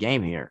the big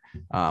game here.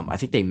 I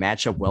think they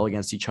match up well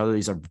against each other.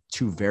 These are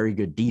two very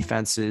good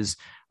defenses,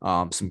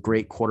 some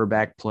great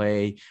quarterback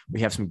play.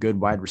 We have some good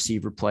wide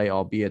receiver play,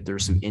 albeit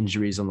there's some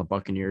injuries on the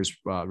Buccaneers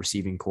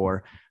receiving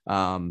core.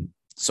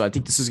 So I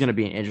think this is going to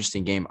be an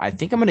interesting game. I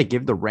think I'm going to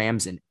give the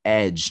Rams an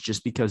edge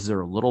just because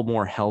they're a little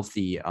more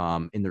healthy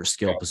in their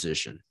skill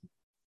position.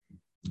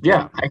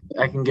 Yeah,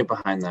 I can get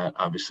behind that.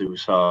 Obviously, we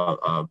saw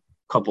a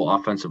couple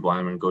offensive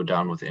linemen go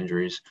down with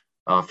injuries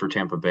for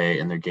Tampa Bay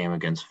in their game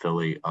against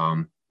Philly.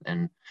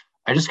 And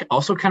I just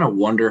also kind of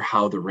wonder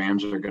how the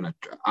Rams are going to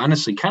 –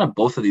 honestly, kind of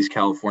both of these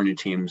California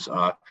teams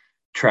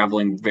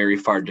traveling very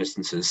far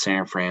distances,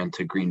 San Fran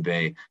to Green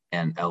Bay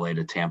and LA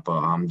to Tampa.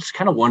 I'm just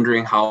kind of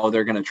wondering how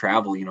they're going to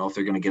travel, if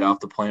they're going to get off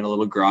the plane a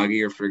little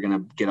groggy or if they're going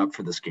to get up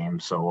for this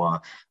game. So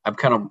I'm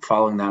kind of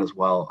following that as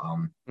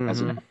well as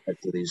an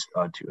aspect of these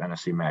two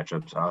NFC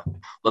matchups.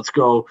 Let's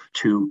go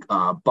to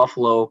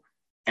Buffalo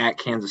at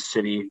Kansas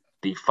City,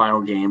 the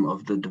final game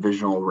of the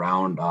divisional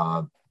round.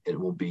 It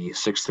will be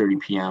 6:30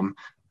 p.m.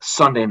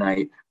 Sunday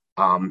night.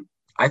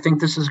 I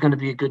think this is going to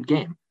be a good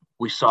game.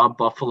 We saw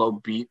Buffalo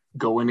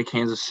go into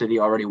Kansas City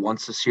already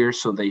once this year,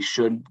 so they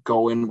should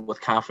go in with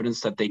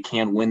confidence that they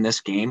can win this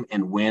game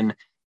and win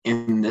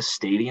in this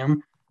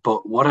stadium.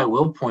 But what I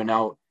will point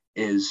out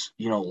is,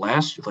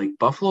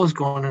 Buffalo is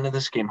going into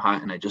this game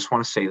hot, and I just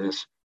want to say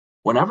this.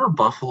 Whenever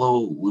Buffalo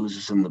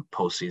loses in the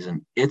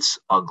postseason, it's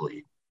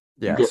ugly.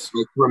 Yes.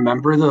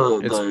 Remember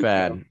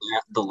bad.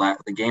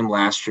 The game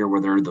last year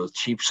where there were those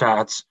cheap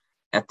shots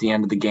at the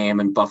end of the game,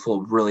 and Buffalo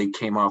really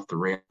came off the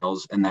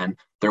rails. And then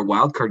their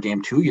wild card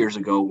game 2 years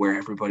ago, where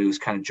everybody was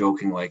kind of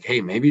joking, like, hey,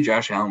 maybe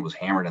Josh Allen was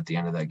hammered at the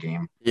end of that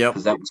game Yep.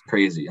 because that was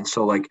crazy. And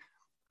so, like,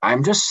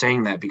 I'm just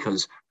saying that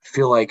because I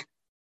feel like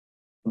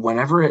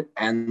whenever it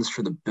ends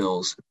for the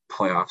Bills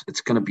playoffs,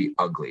 it's going to be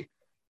ugly.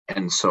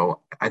 And so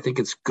I think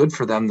it's good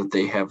for them that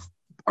they have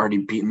already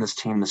beaten this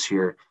team this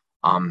year.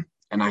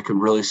 And I could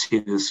really see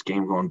this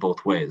game going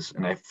both ways.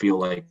 And I feel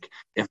like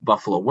if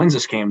Buffalo wins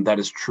this game, that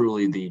is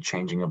truly the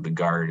changing of the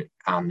guard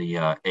on the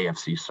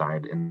AFC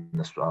side in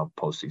this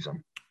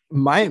postseason.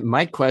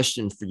 My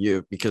question for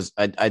you, because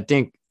I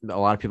think a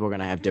lot of people are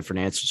going to have different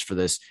answers for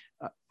this.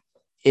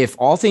 If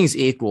all things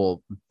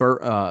equal,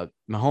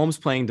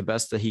 Mahomes playing the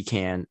best that he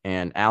can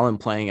and Allen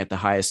playing at the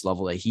highest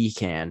level that he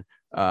can,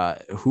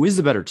 who is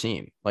the better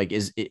team? Like,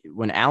 is it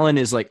when Allen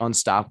is like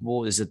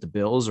unstoppable, is it the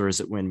Bills, or is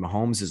it when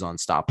Mahomes is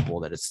unstoppable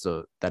that it's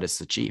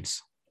the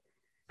Chiefs?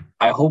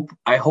 I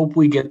hope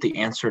we get the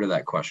answer to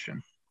that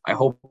question. I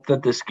hope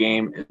that this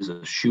game is a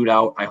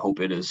shootout. I hope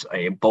it is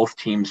both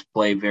teams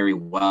play very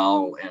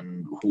well,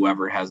 and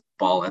whoever has the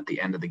ball at the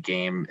end of the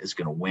game is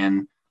going to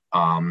win.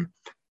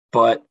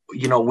 But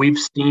we've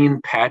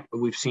seen Patrick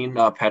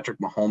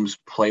Mahomes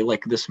play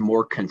like this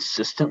more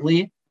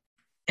consistently,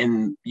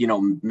 and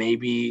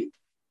maybe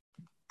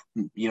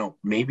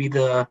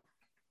the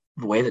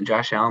way that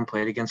Josh Allen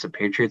played against the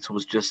Patriots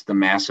was just the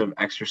massive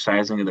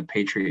exercising of the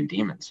Patriot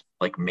demons.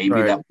 Like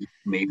maybe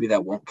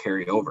that won't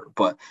carry over.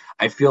 But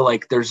I feel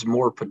like there's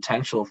more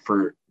potential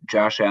for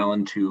Josh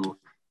Allen to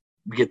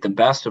get the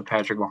best of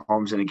Patrick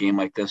Mahomes in a game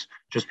like this,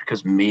 just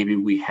because maybe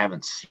we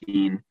haven't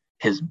seen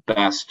his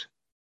best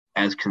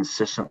as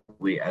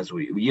consistently as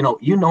what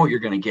you're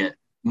going to get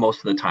most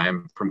of the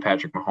time from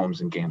Patrick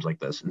Mahomes in games like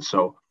this. And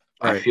so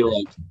I feel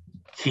like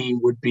he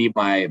would be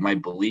my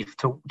belief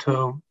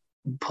to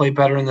play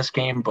better in this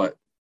game, but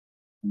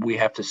we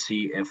have to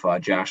see if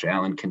Josh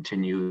Allen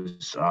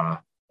continues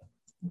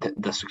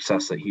the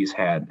success that he's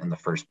had in the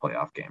first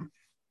playoff game.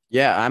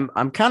 Yeah,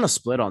 I'm kind of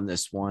split on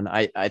this one.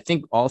 I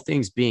think all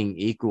things being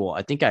equal,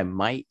 I think I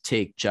might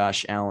take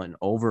Josh Allen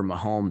over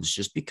Mahomes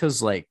just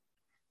because like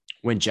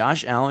when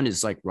Josh Allen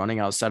is like running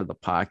outside of the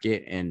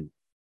pocket and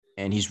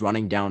he's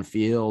running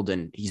downfield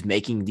and he's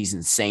making these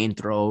insane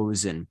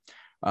throws and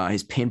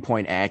his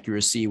pinpoint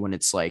accuracy when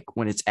it's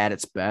at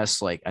its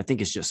best, like I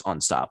think it's just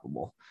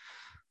unstoppable.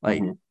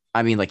 Like,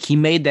 I mean, like he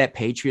made that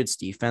Patriots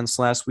defense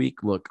last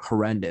week look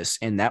horrendous.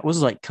 And that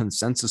was like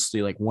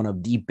consensusly like one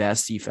of the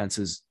best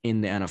defenses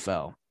in the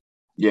NFL.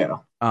 Yeah.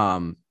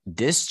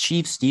 This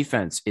Chiefs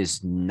defense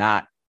is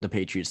not the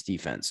Patriots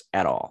defense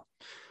at all.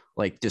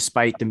 Like,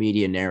 despite the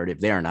media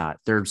narrative, they are not.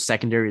 Their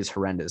secondary is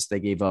horrendous. They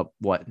gave up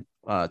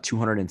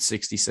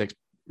 266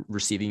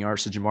 receiving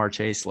yards to Ja'Marr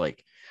Chase.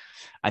 Like,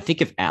 I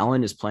think if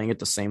Allen is playing at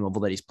the same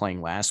level that he's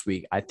playing last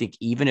week, I think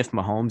even if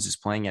Mahomes is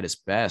playing at his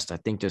best, I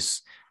think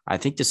this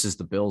is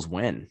the Bills'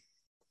 win.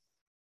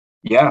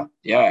 Yeah,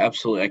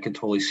 absolutely. I could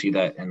totally see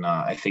that, and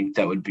I think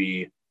that would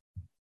be,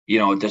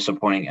 a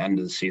disappointing end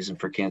of the season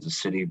for Kansas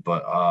City,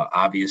 but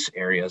obvious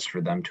areas for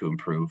them to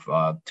improve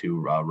to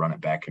run it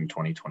back in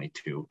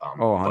 2022.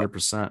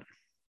 100%.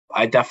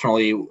 I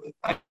definitely,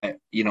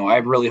 I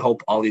really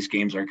hope all these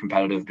games are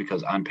competitive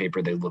because on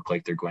paper they look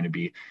like they're going to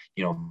be,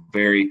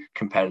 very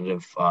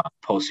competitive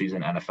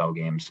postseason NFL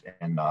games.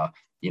 And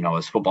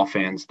as football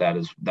fans, that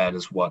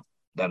is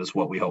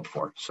what we hope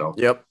for. So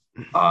yep.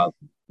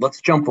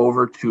 Let's jump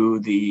over to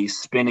the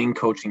spinning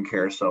coaching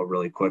carousel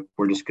really quick.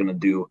 We're just going to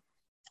do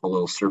a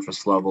little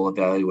surface level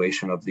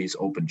evaluation of these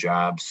open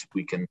jobs.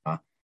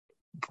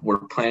 We're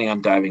planning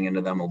on diving into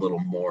them a little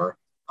more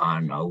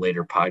on a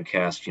later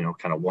podcast.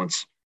 Kind of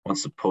once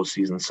the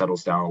postseason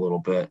settles down a little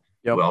bit.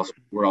 Yep.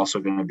 We're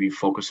also going to be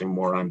focusing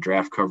more on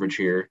draft coverage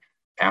here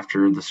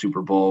after the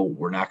Super Bowl.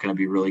 We're not going to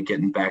be really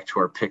getting back to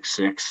our pick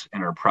six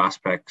and our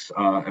prospects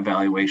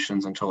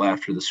evaluations until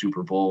after the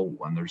Super Bowl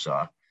when there's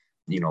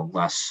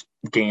less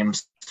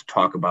games to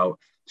talk about.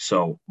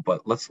 So,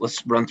 but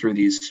let's run through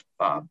these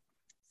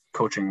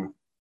coaching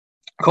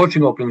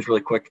openings really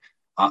quick.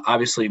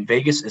 Obviously,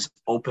 Vegas is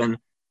open.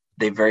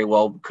 They very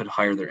well could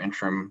hire their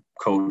interim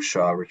coach,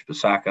 Rich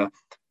Bisaccia.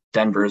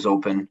 Denver is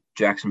open.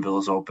 Jacksonville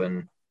is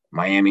open.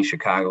 Miami,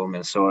 Chicago,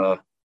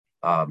 Minnesota,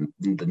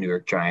 the New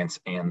York Giants,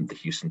 and the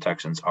Houston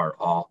Texans are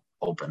all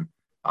open.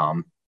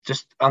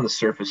 Just on the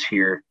surface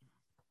here,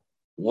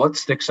 what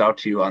sticks out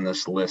to you on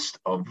this list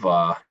of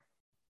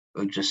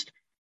just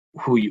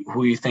who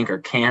you think are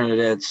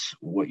candidates,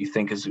 what you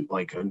think is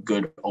like a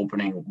good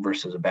opening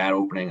versus a bad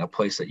opening, a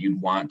place that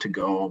you'd want to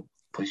go,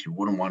 a place you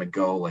wouldn't want to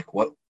go? Like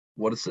what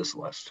is this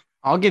list?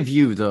 I'll give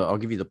you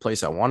the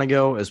place I want to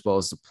go as well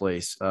as the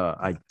place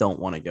I don't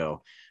want to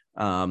go.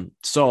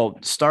 So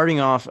starting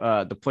off,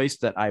 the place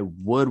that I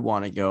would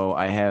want to go,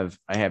 I have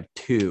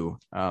two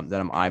that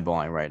I'm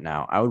eyeballing right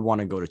now. I would want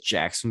to go to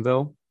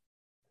Jacksonville,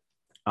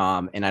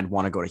 and I'd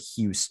want to go to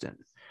Houston.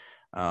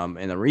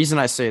 And the reason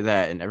I say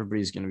that, and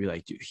everybody's going to be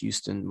like, dude,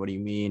 Houston, what do you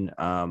mean?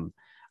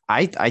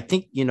 I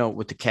think,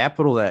 with the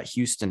capital that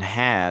Houston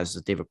has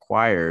that they've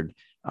acquired,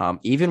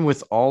 Even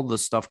with all the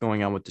stuff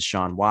going on with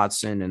Deshaun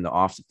Watson and the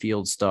off the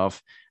field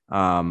stuff,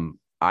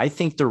 I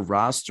think their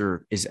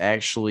roster is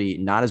actually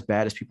not as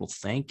bad as people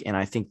think. And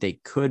I think they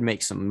could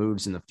make some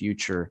moves in the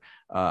future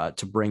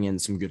to bring in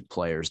some good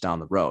players down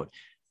the road.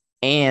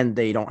 And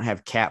they don't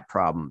have cap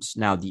problems.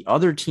 Now, the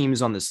other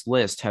teams on this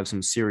list have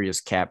some serious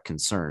cap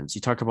concerns.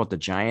 You talk about the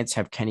Giants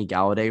have Kenny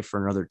Galladay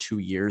for another 2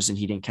 years, and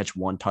he didn't catch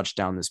one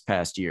touchdown this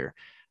past year.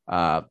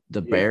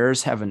 The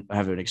Bears have an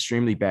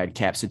extremely bad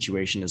cap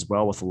situation as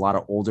well, with a lot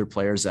of older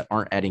players that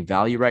aren't adding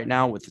value right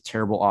now, with a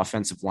terrible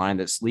offensive line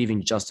that's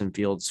leaving Justin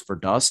Fields for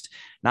dust.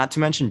 Not to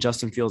mention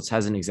Justin Fields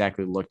hasn't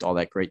exactly looked all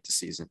that great this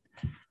season.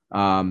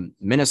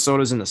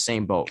 Minnesota's in the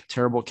same boat.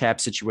 Terrible cap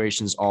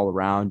situations all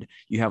around.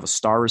 You have a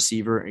star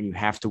receiver and you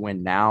have to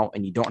win now,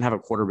 and you don't have a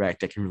quarterback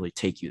that can really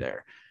take you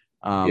there.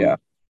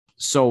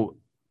 So,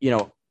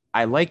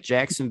 I like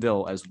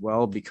Jacksonville as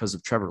well because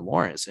of Trevor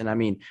Lawrence. And I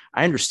mean,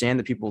 I understand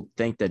that people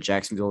think that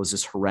Jacksonville is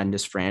this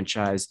horrendous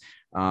franchise.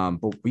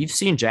 But we've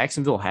seen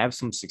Jacksonville have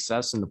some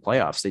success in the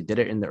playoffs. They did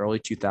it in the early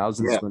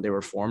 2000s when they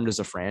were formed as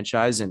a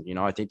franchise. And,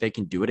 I think they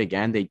can do it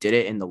again. They did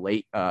it in the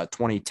late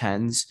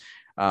 2010s.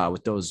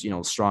 With those,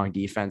 strong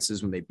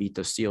defenses when they beat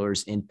the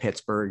Steelers in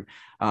Pittsburgh.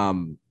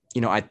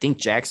 I think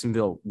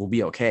Jacksonville will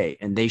be okay.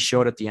 And they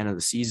showed at the end of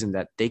the season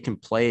that they can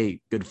play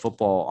good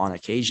football on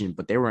occasion,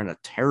 but they were in a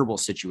terrible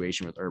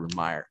situation with Urban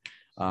Meyer.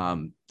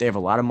 They have a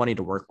lot of money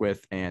to work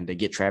with, and they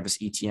get Travis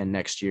Etienne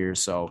next year.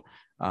 So,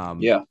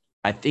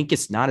 I think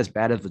it's not as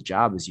bad of a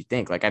job as you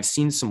think. Like, I've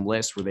seen some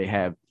lists where they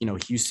have,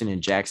 Houston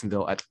and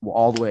Jacksonville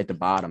all the way at the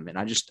bottom. And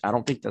I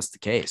don't think that's the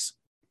case.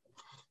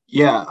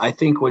 Yeah, I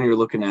think when you're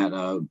looking at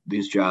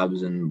these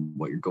jobs and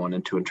what you're going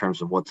into in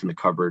terms of what's in the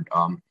cupboard,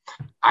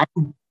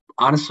 I'm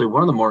honestly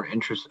one of the more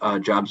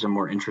jobs I'm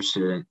more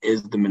interested in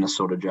is the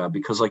Minnesota job,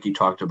 because like you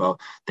talked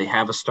about, they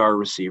have a star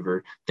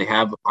receiver. They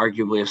have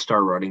arguably a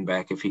star running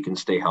back if he can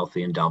stay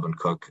healthy in Dalvin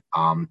Cook.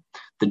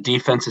 The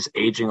defense is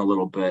aging a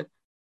little bit.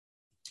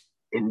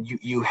 And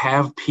you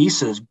have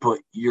pieces, but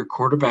your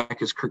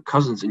quarterback is Kirk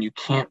Cousins, and you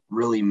can't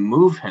really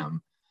move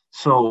him.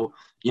 So,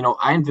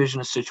 I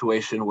envision a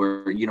situation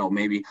where,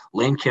 maybe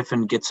Lane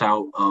Kiffin gets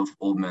out of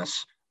Ole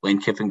Miss. Lane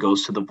Kiffin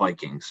goes to the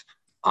Vikings.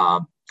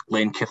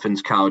 Lane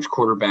Kiffin's college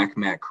quarterback,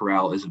 Matt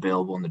Corral, is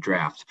available in the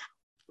draft.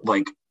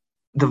 Like,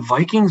 the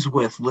Vikings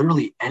with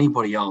literally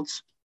anybody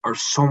else are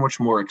so much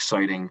more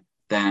exciting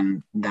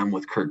than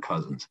with Kirk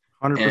Cousins.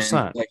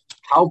 100%. And,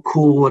 how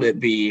cool would it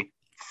be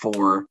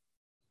for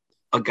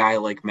a guy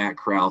like Matt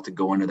Corral to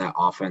go into that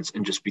offense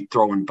and just be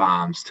throwing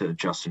bombs to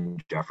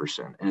Justin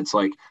Jefferson? And it's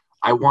like,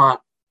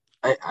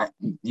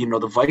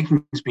 the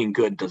Vikings being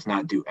good does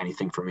not do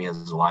anything for me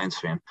as a Lions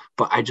fan,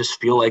 but I just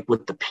feel like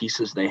with the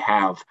pieces they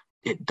have,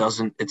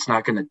 it's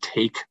not going to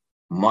take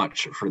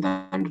much for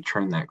them to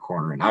turn that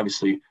corner. And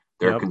obviously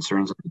there are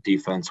concerns on the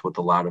defense with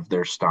a lot of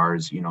their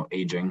stars,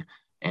 aging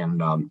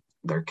and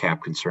their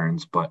cap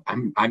concerns, but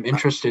I'm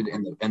interested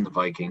in the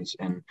Vikings.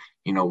 And,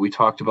 we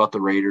talked about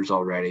the Raiders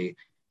already,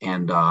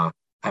 and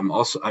I'm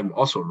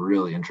also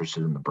really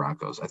interested in the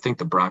Broncos. I think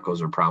the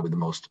Broncos are probably the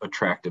most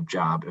attractive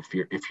job.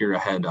 If you're a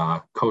head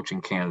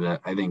coaching candidate,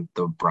 I think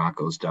the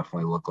Broncos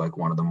definitely look like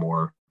one of the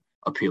more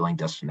appealing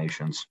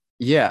destinations.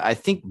 Yeah, I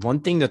think one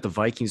thing that the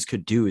Vikings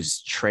could do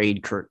is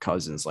trade Kirk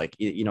Cousins. Like,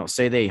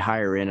 say they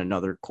hire in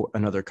another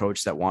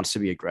coach that wants to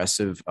be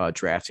aggressive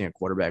drafting a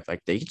quarterback.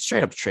 Like, they could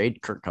straight up trade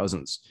Kirk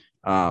Cousins.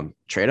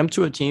 Trade him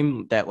to a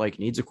team that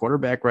needs a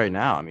quarterback right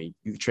now. I mean,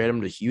 you could trade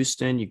him to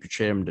Houston, you could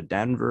trade him to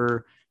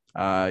Denver.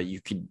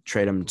 You could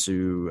trade him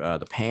to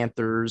the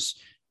Panthers.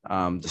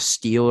 The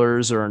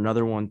Steelers are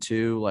another one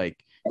too.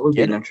 Like, that would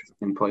be an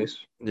interesting place.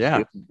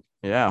 Yeah,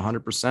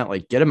 100%.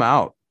 Like, get him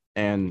out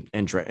and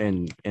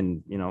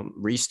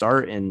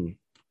restart and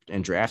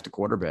draft a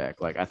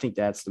quarterback. Like, I think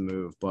that's the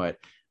move. But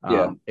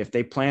if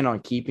they plan on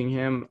keeping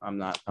him, I'm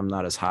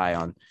not as high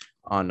on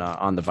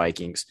the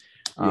Vikings.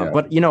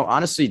 But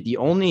honestly, the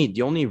only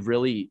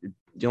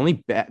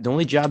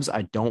jobs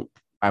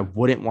I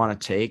wouldn't want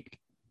to take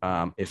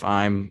if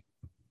I'm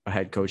a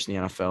head coach in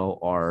the NFL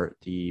are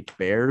the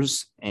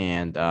Bears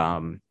and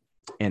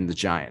the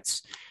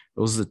Giants.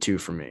 Those are the two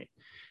for me,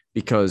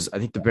 because I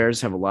think the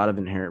Bears have a lot of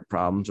inherent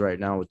problems right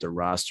now with their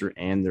roster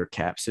and their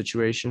cap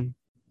situation.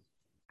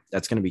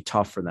 That's going to be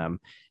tough for them.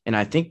 And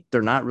I think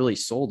they're not really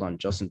sold on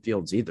Justin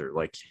Fields either.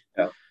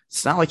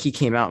 It's not like he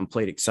came out and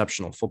played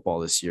exceptional football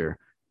this year.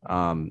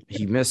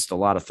 He missed a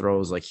lot of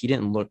throws. Like, he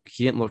didn't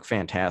look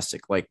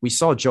fantastic. Like, we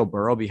saw Joe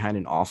Burrow behind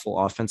an awful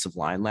offensive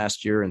line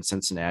last year in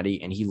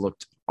Cincinnati, and he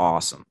looked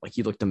awesome. Like,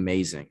 he looked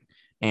amazing.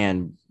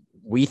 And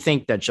we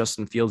think that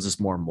Justin Fields is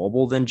more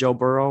mobile than Joe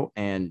Burrow,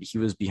 and he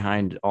was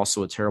behind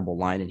also a terrible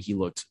line, and he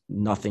looked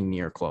nothing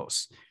near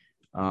close.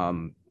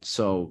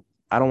 So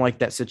I don't like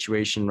that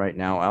situation right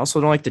now. I also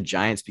don't like the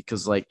Giants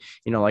because, like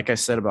I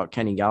said about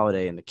Kenny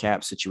Galladay and the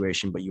cap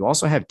situation, but you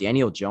also have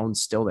Daniel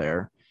Jones still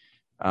there.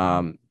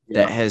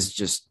 That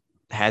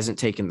hasn't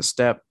taken the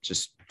step,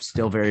 just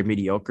still very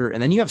mediocre.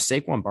 And then you have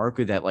Saquon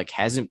Barkley that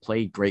hasn't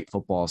played great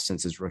football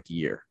since his rookie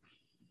year.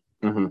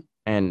 Mm-hmm.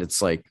 And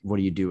it's like, what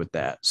do you do with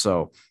that?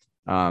 So,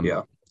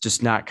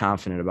 just not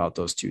confident about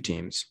those two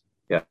teams.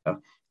 Yeah.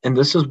 And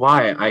this is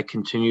why I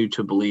continue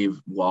to believe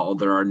while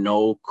there are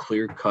no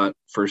clear-cut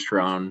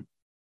first-round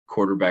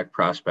quarterback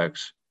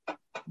prospects,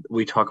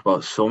 we talk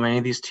about so many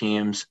of these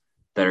teams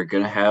that are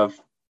going to have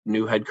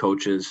new head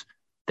coaches.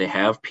 They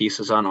have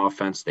pieces on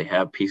offense. They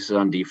have pieces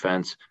on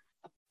defense.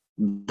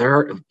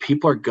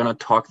 People are going to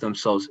talk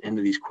themselves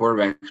into these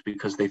quarterbacks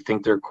because they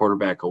think they're a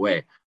quarterback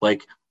away.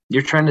 Like,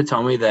 you're trying to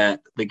tell me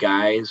that the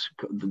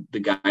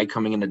guy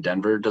coming into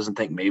Denver doesn't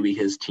think maybe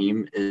his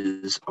team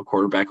is a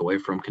quarterback away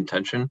from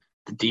contention?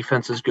 The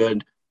defense is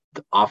good.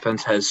 The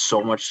offense has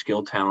so much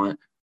skill talent.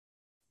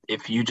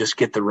 If you just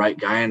get the right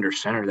guy under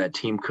center, that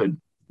team could,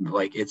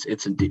 like,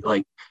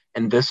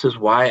 and this is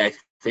why I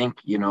think,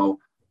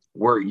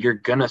 you're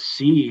going to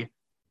see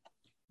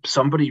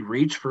somebody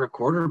reach for a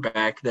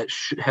quarterback that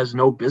has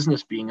no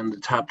business being in the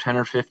top 10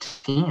 or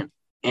 15.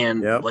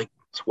 And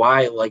that's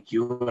why, like,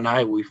 you and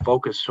I, we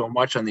focus so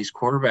much on these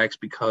quarterbacks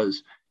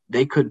because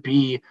they could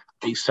be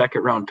a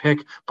second round pick,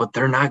 but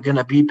they're not going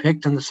to be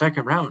picked in the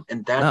second round.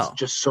 And that's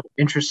just so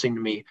interesting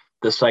to me,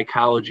 the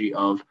psychology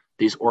of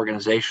these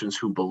organizations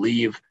who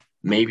believe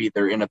maybe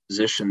they're in a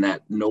position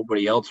that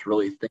nobody else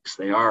really thinks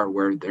they are,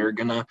 where they're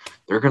gonna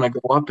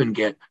go up and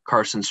get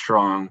Carson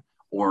Strong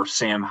or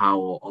Sam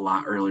Howell a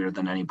lot earlier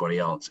than anybody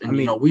else. And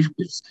we've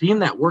seen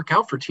that work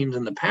out for teams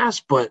in the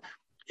past, but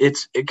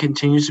it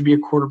continues to be a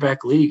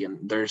quarterback league,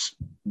 and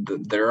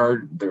there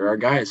are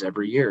guys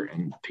every year,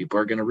 and people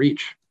are going to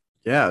reach.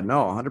 Yeah,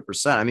 no,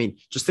 100%. I mean,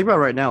 just think about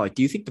right now. Like,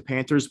 do you think the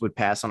Panthers would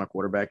pass on a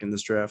quarterback in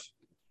this draft?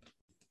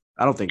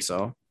 I don't think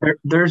so.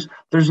 There's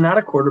not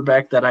a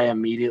quarterback that I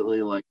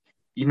immediately like.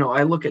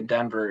 I look at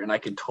Denver and I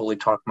could totally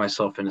talk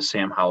myself into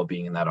Sam Howell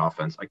being in that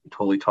offense. I could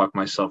totally talk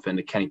myself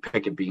into Kenny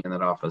Pickett being in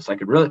that offense. I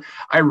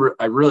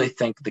really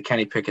think the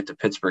Kenny Pickett to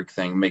Pittsburgh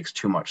thing makes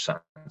too much sense.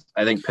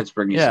 I think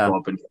Pittsburgh needs to go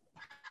up and,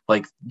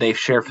 like, they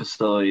share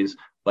facilities.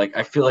 Like,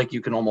 I feel like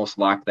you can almost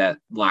lock that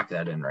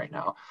in right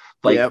now.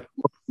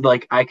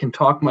 Like I can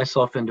talk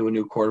myself into a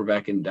new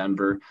quarterback in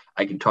Denver.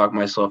 I can talk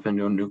myself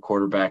into a new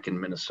quarterback in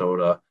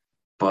Minnesota,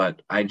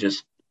 but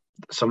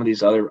some of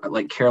these other,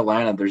 like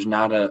Carolina, there's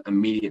not an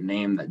immediate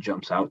name that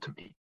jumps out to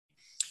me.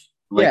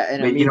 Hold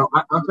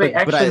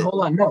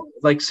on, no,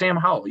 like Sam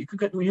Howell, you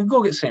could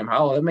go get Sam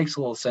Howell. That makes a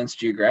little sense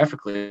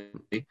geographically,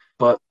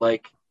 but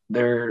like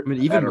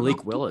even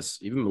Malik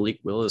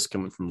Willis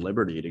coming from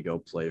Liberty to go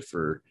play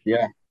for,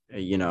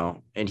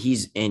 and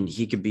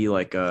he could be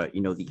like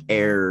the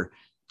heir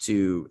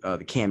to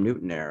the Cam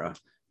Newton era.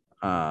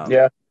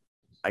 I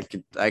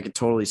could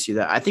totally see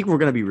that. I think we're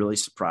going to be really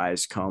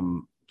surprised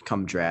come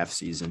draft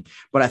season.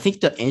 But I think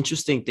the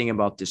interesting thing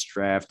about this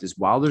draft is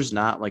while there's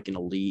not like an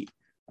elite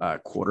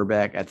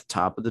quarterback at the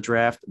top of the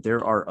draft,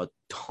 there are a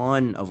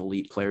ton of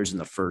elite players in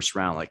the first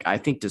round. Like, I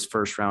think this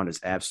first round is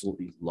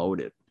absolutely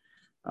loaded.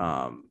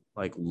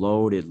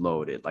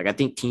 Loaded. Like, I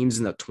think teams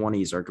in the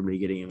 20s are going to be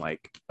getting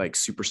like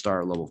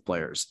superstar level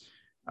players.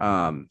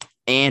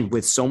 And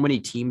with so many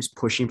teams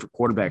pushing for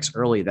quarterbacks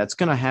early, that's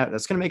going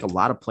to make a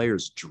lot of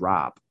players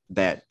drop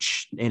that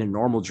in a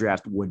normal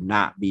draft would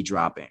not be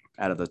dropping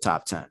out of the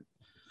top 10.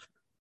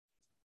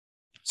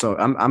 So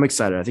I'm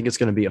excited. I think it's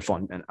going to be a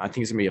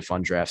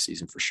fun draft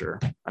season for sure.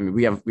 I mean,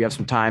 we have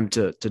some time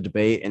to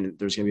debate, and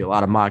there's going to be a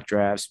lot of mock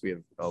drafts. We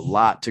have a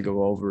lot to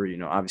go over,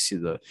 obviously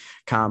the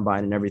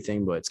combine and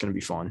everything, but it's going to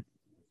be fun.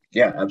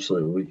 Yeah,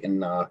 absolutely. We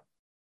can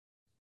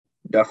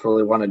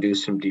definitely want to do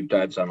some deep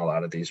dives on a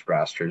lot of these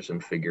rosters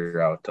and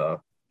figure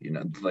out,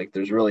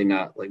 there's really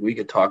not, like, we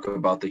could talk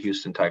about the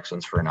Houston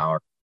Texans for an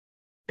hour.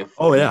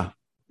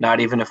 Not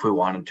even if we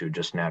wanted to,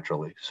 just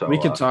naturally. So we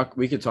could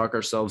talk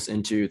ourselves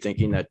into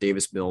thinking that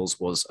Davis Mills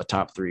was a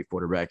top 3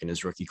 quarterback in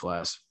his rookie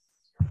class.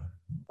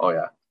 Oh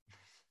yeah.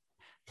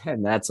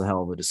 And that's a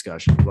hell of a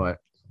discussion, but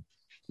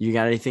you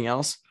got anything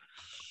else?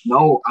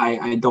 No,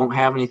 I don't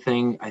have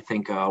anything. I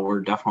think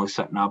we're definitely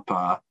setting up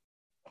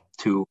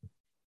to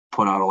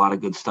put out a lot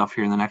of good stuff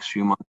here in the next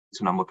few months,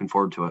 and I'm looking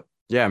forward to it.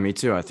 Yeah, me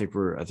too. I think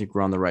we're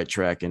on the right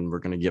track, and we're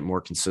going to get more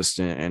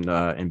consistent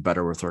and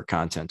better with our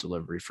content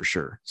delivery for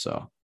sure.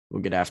 So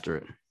we'll get after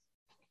it.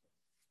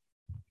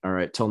 All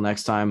right. Till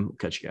next time. We'll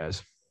catch you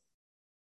guys.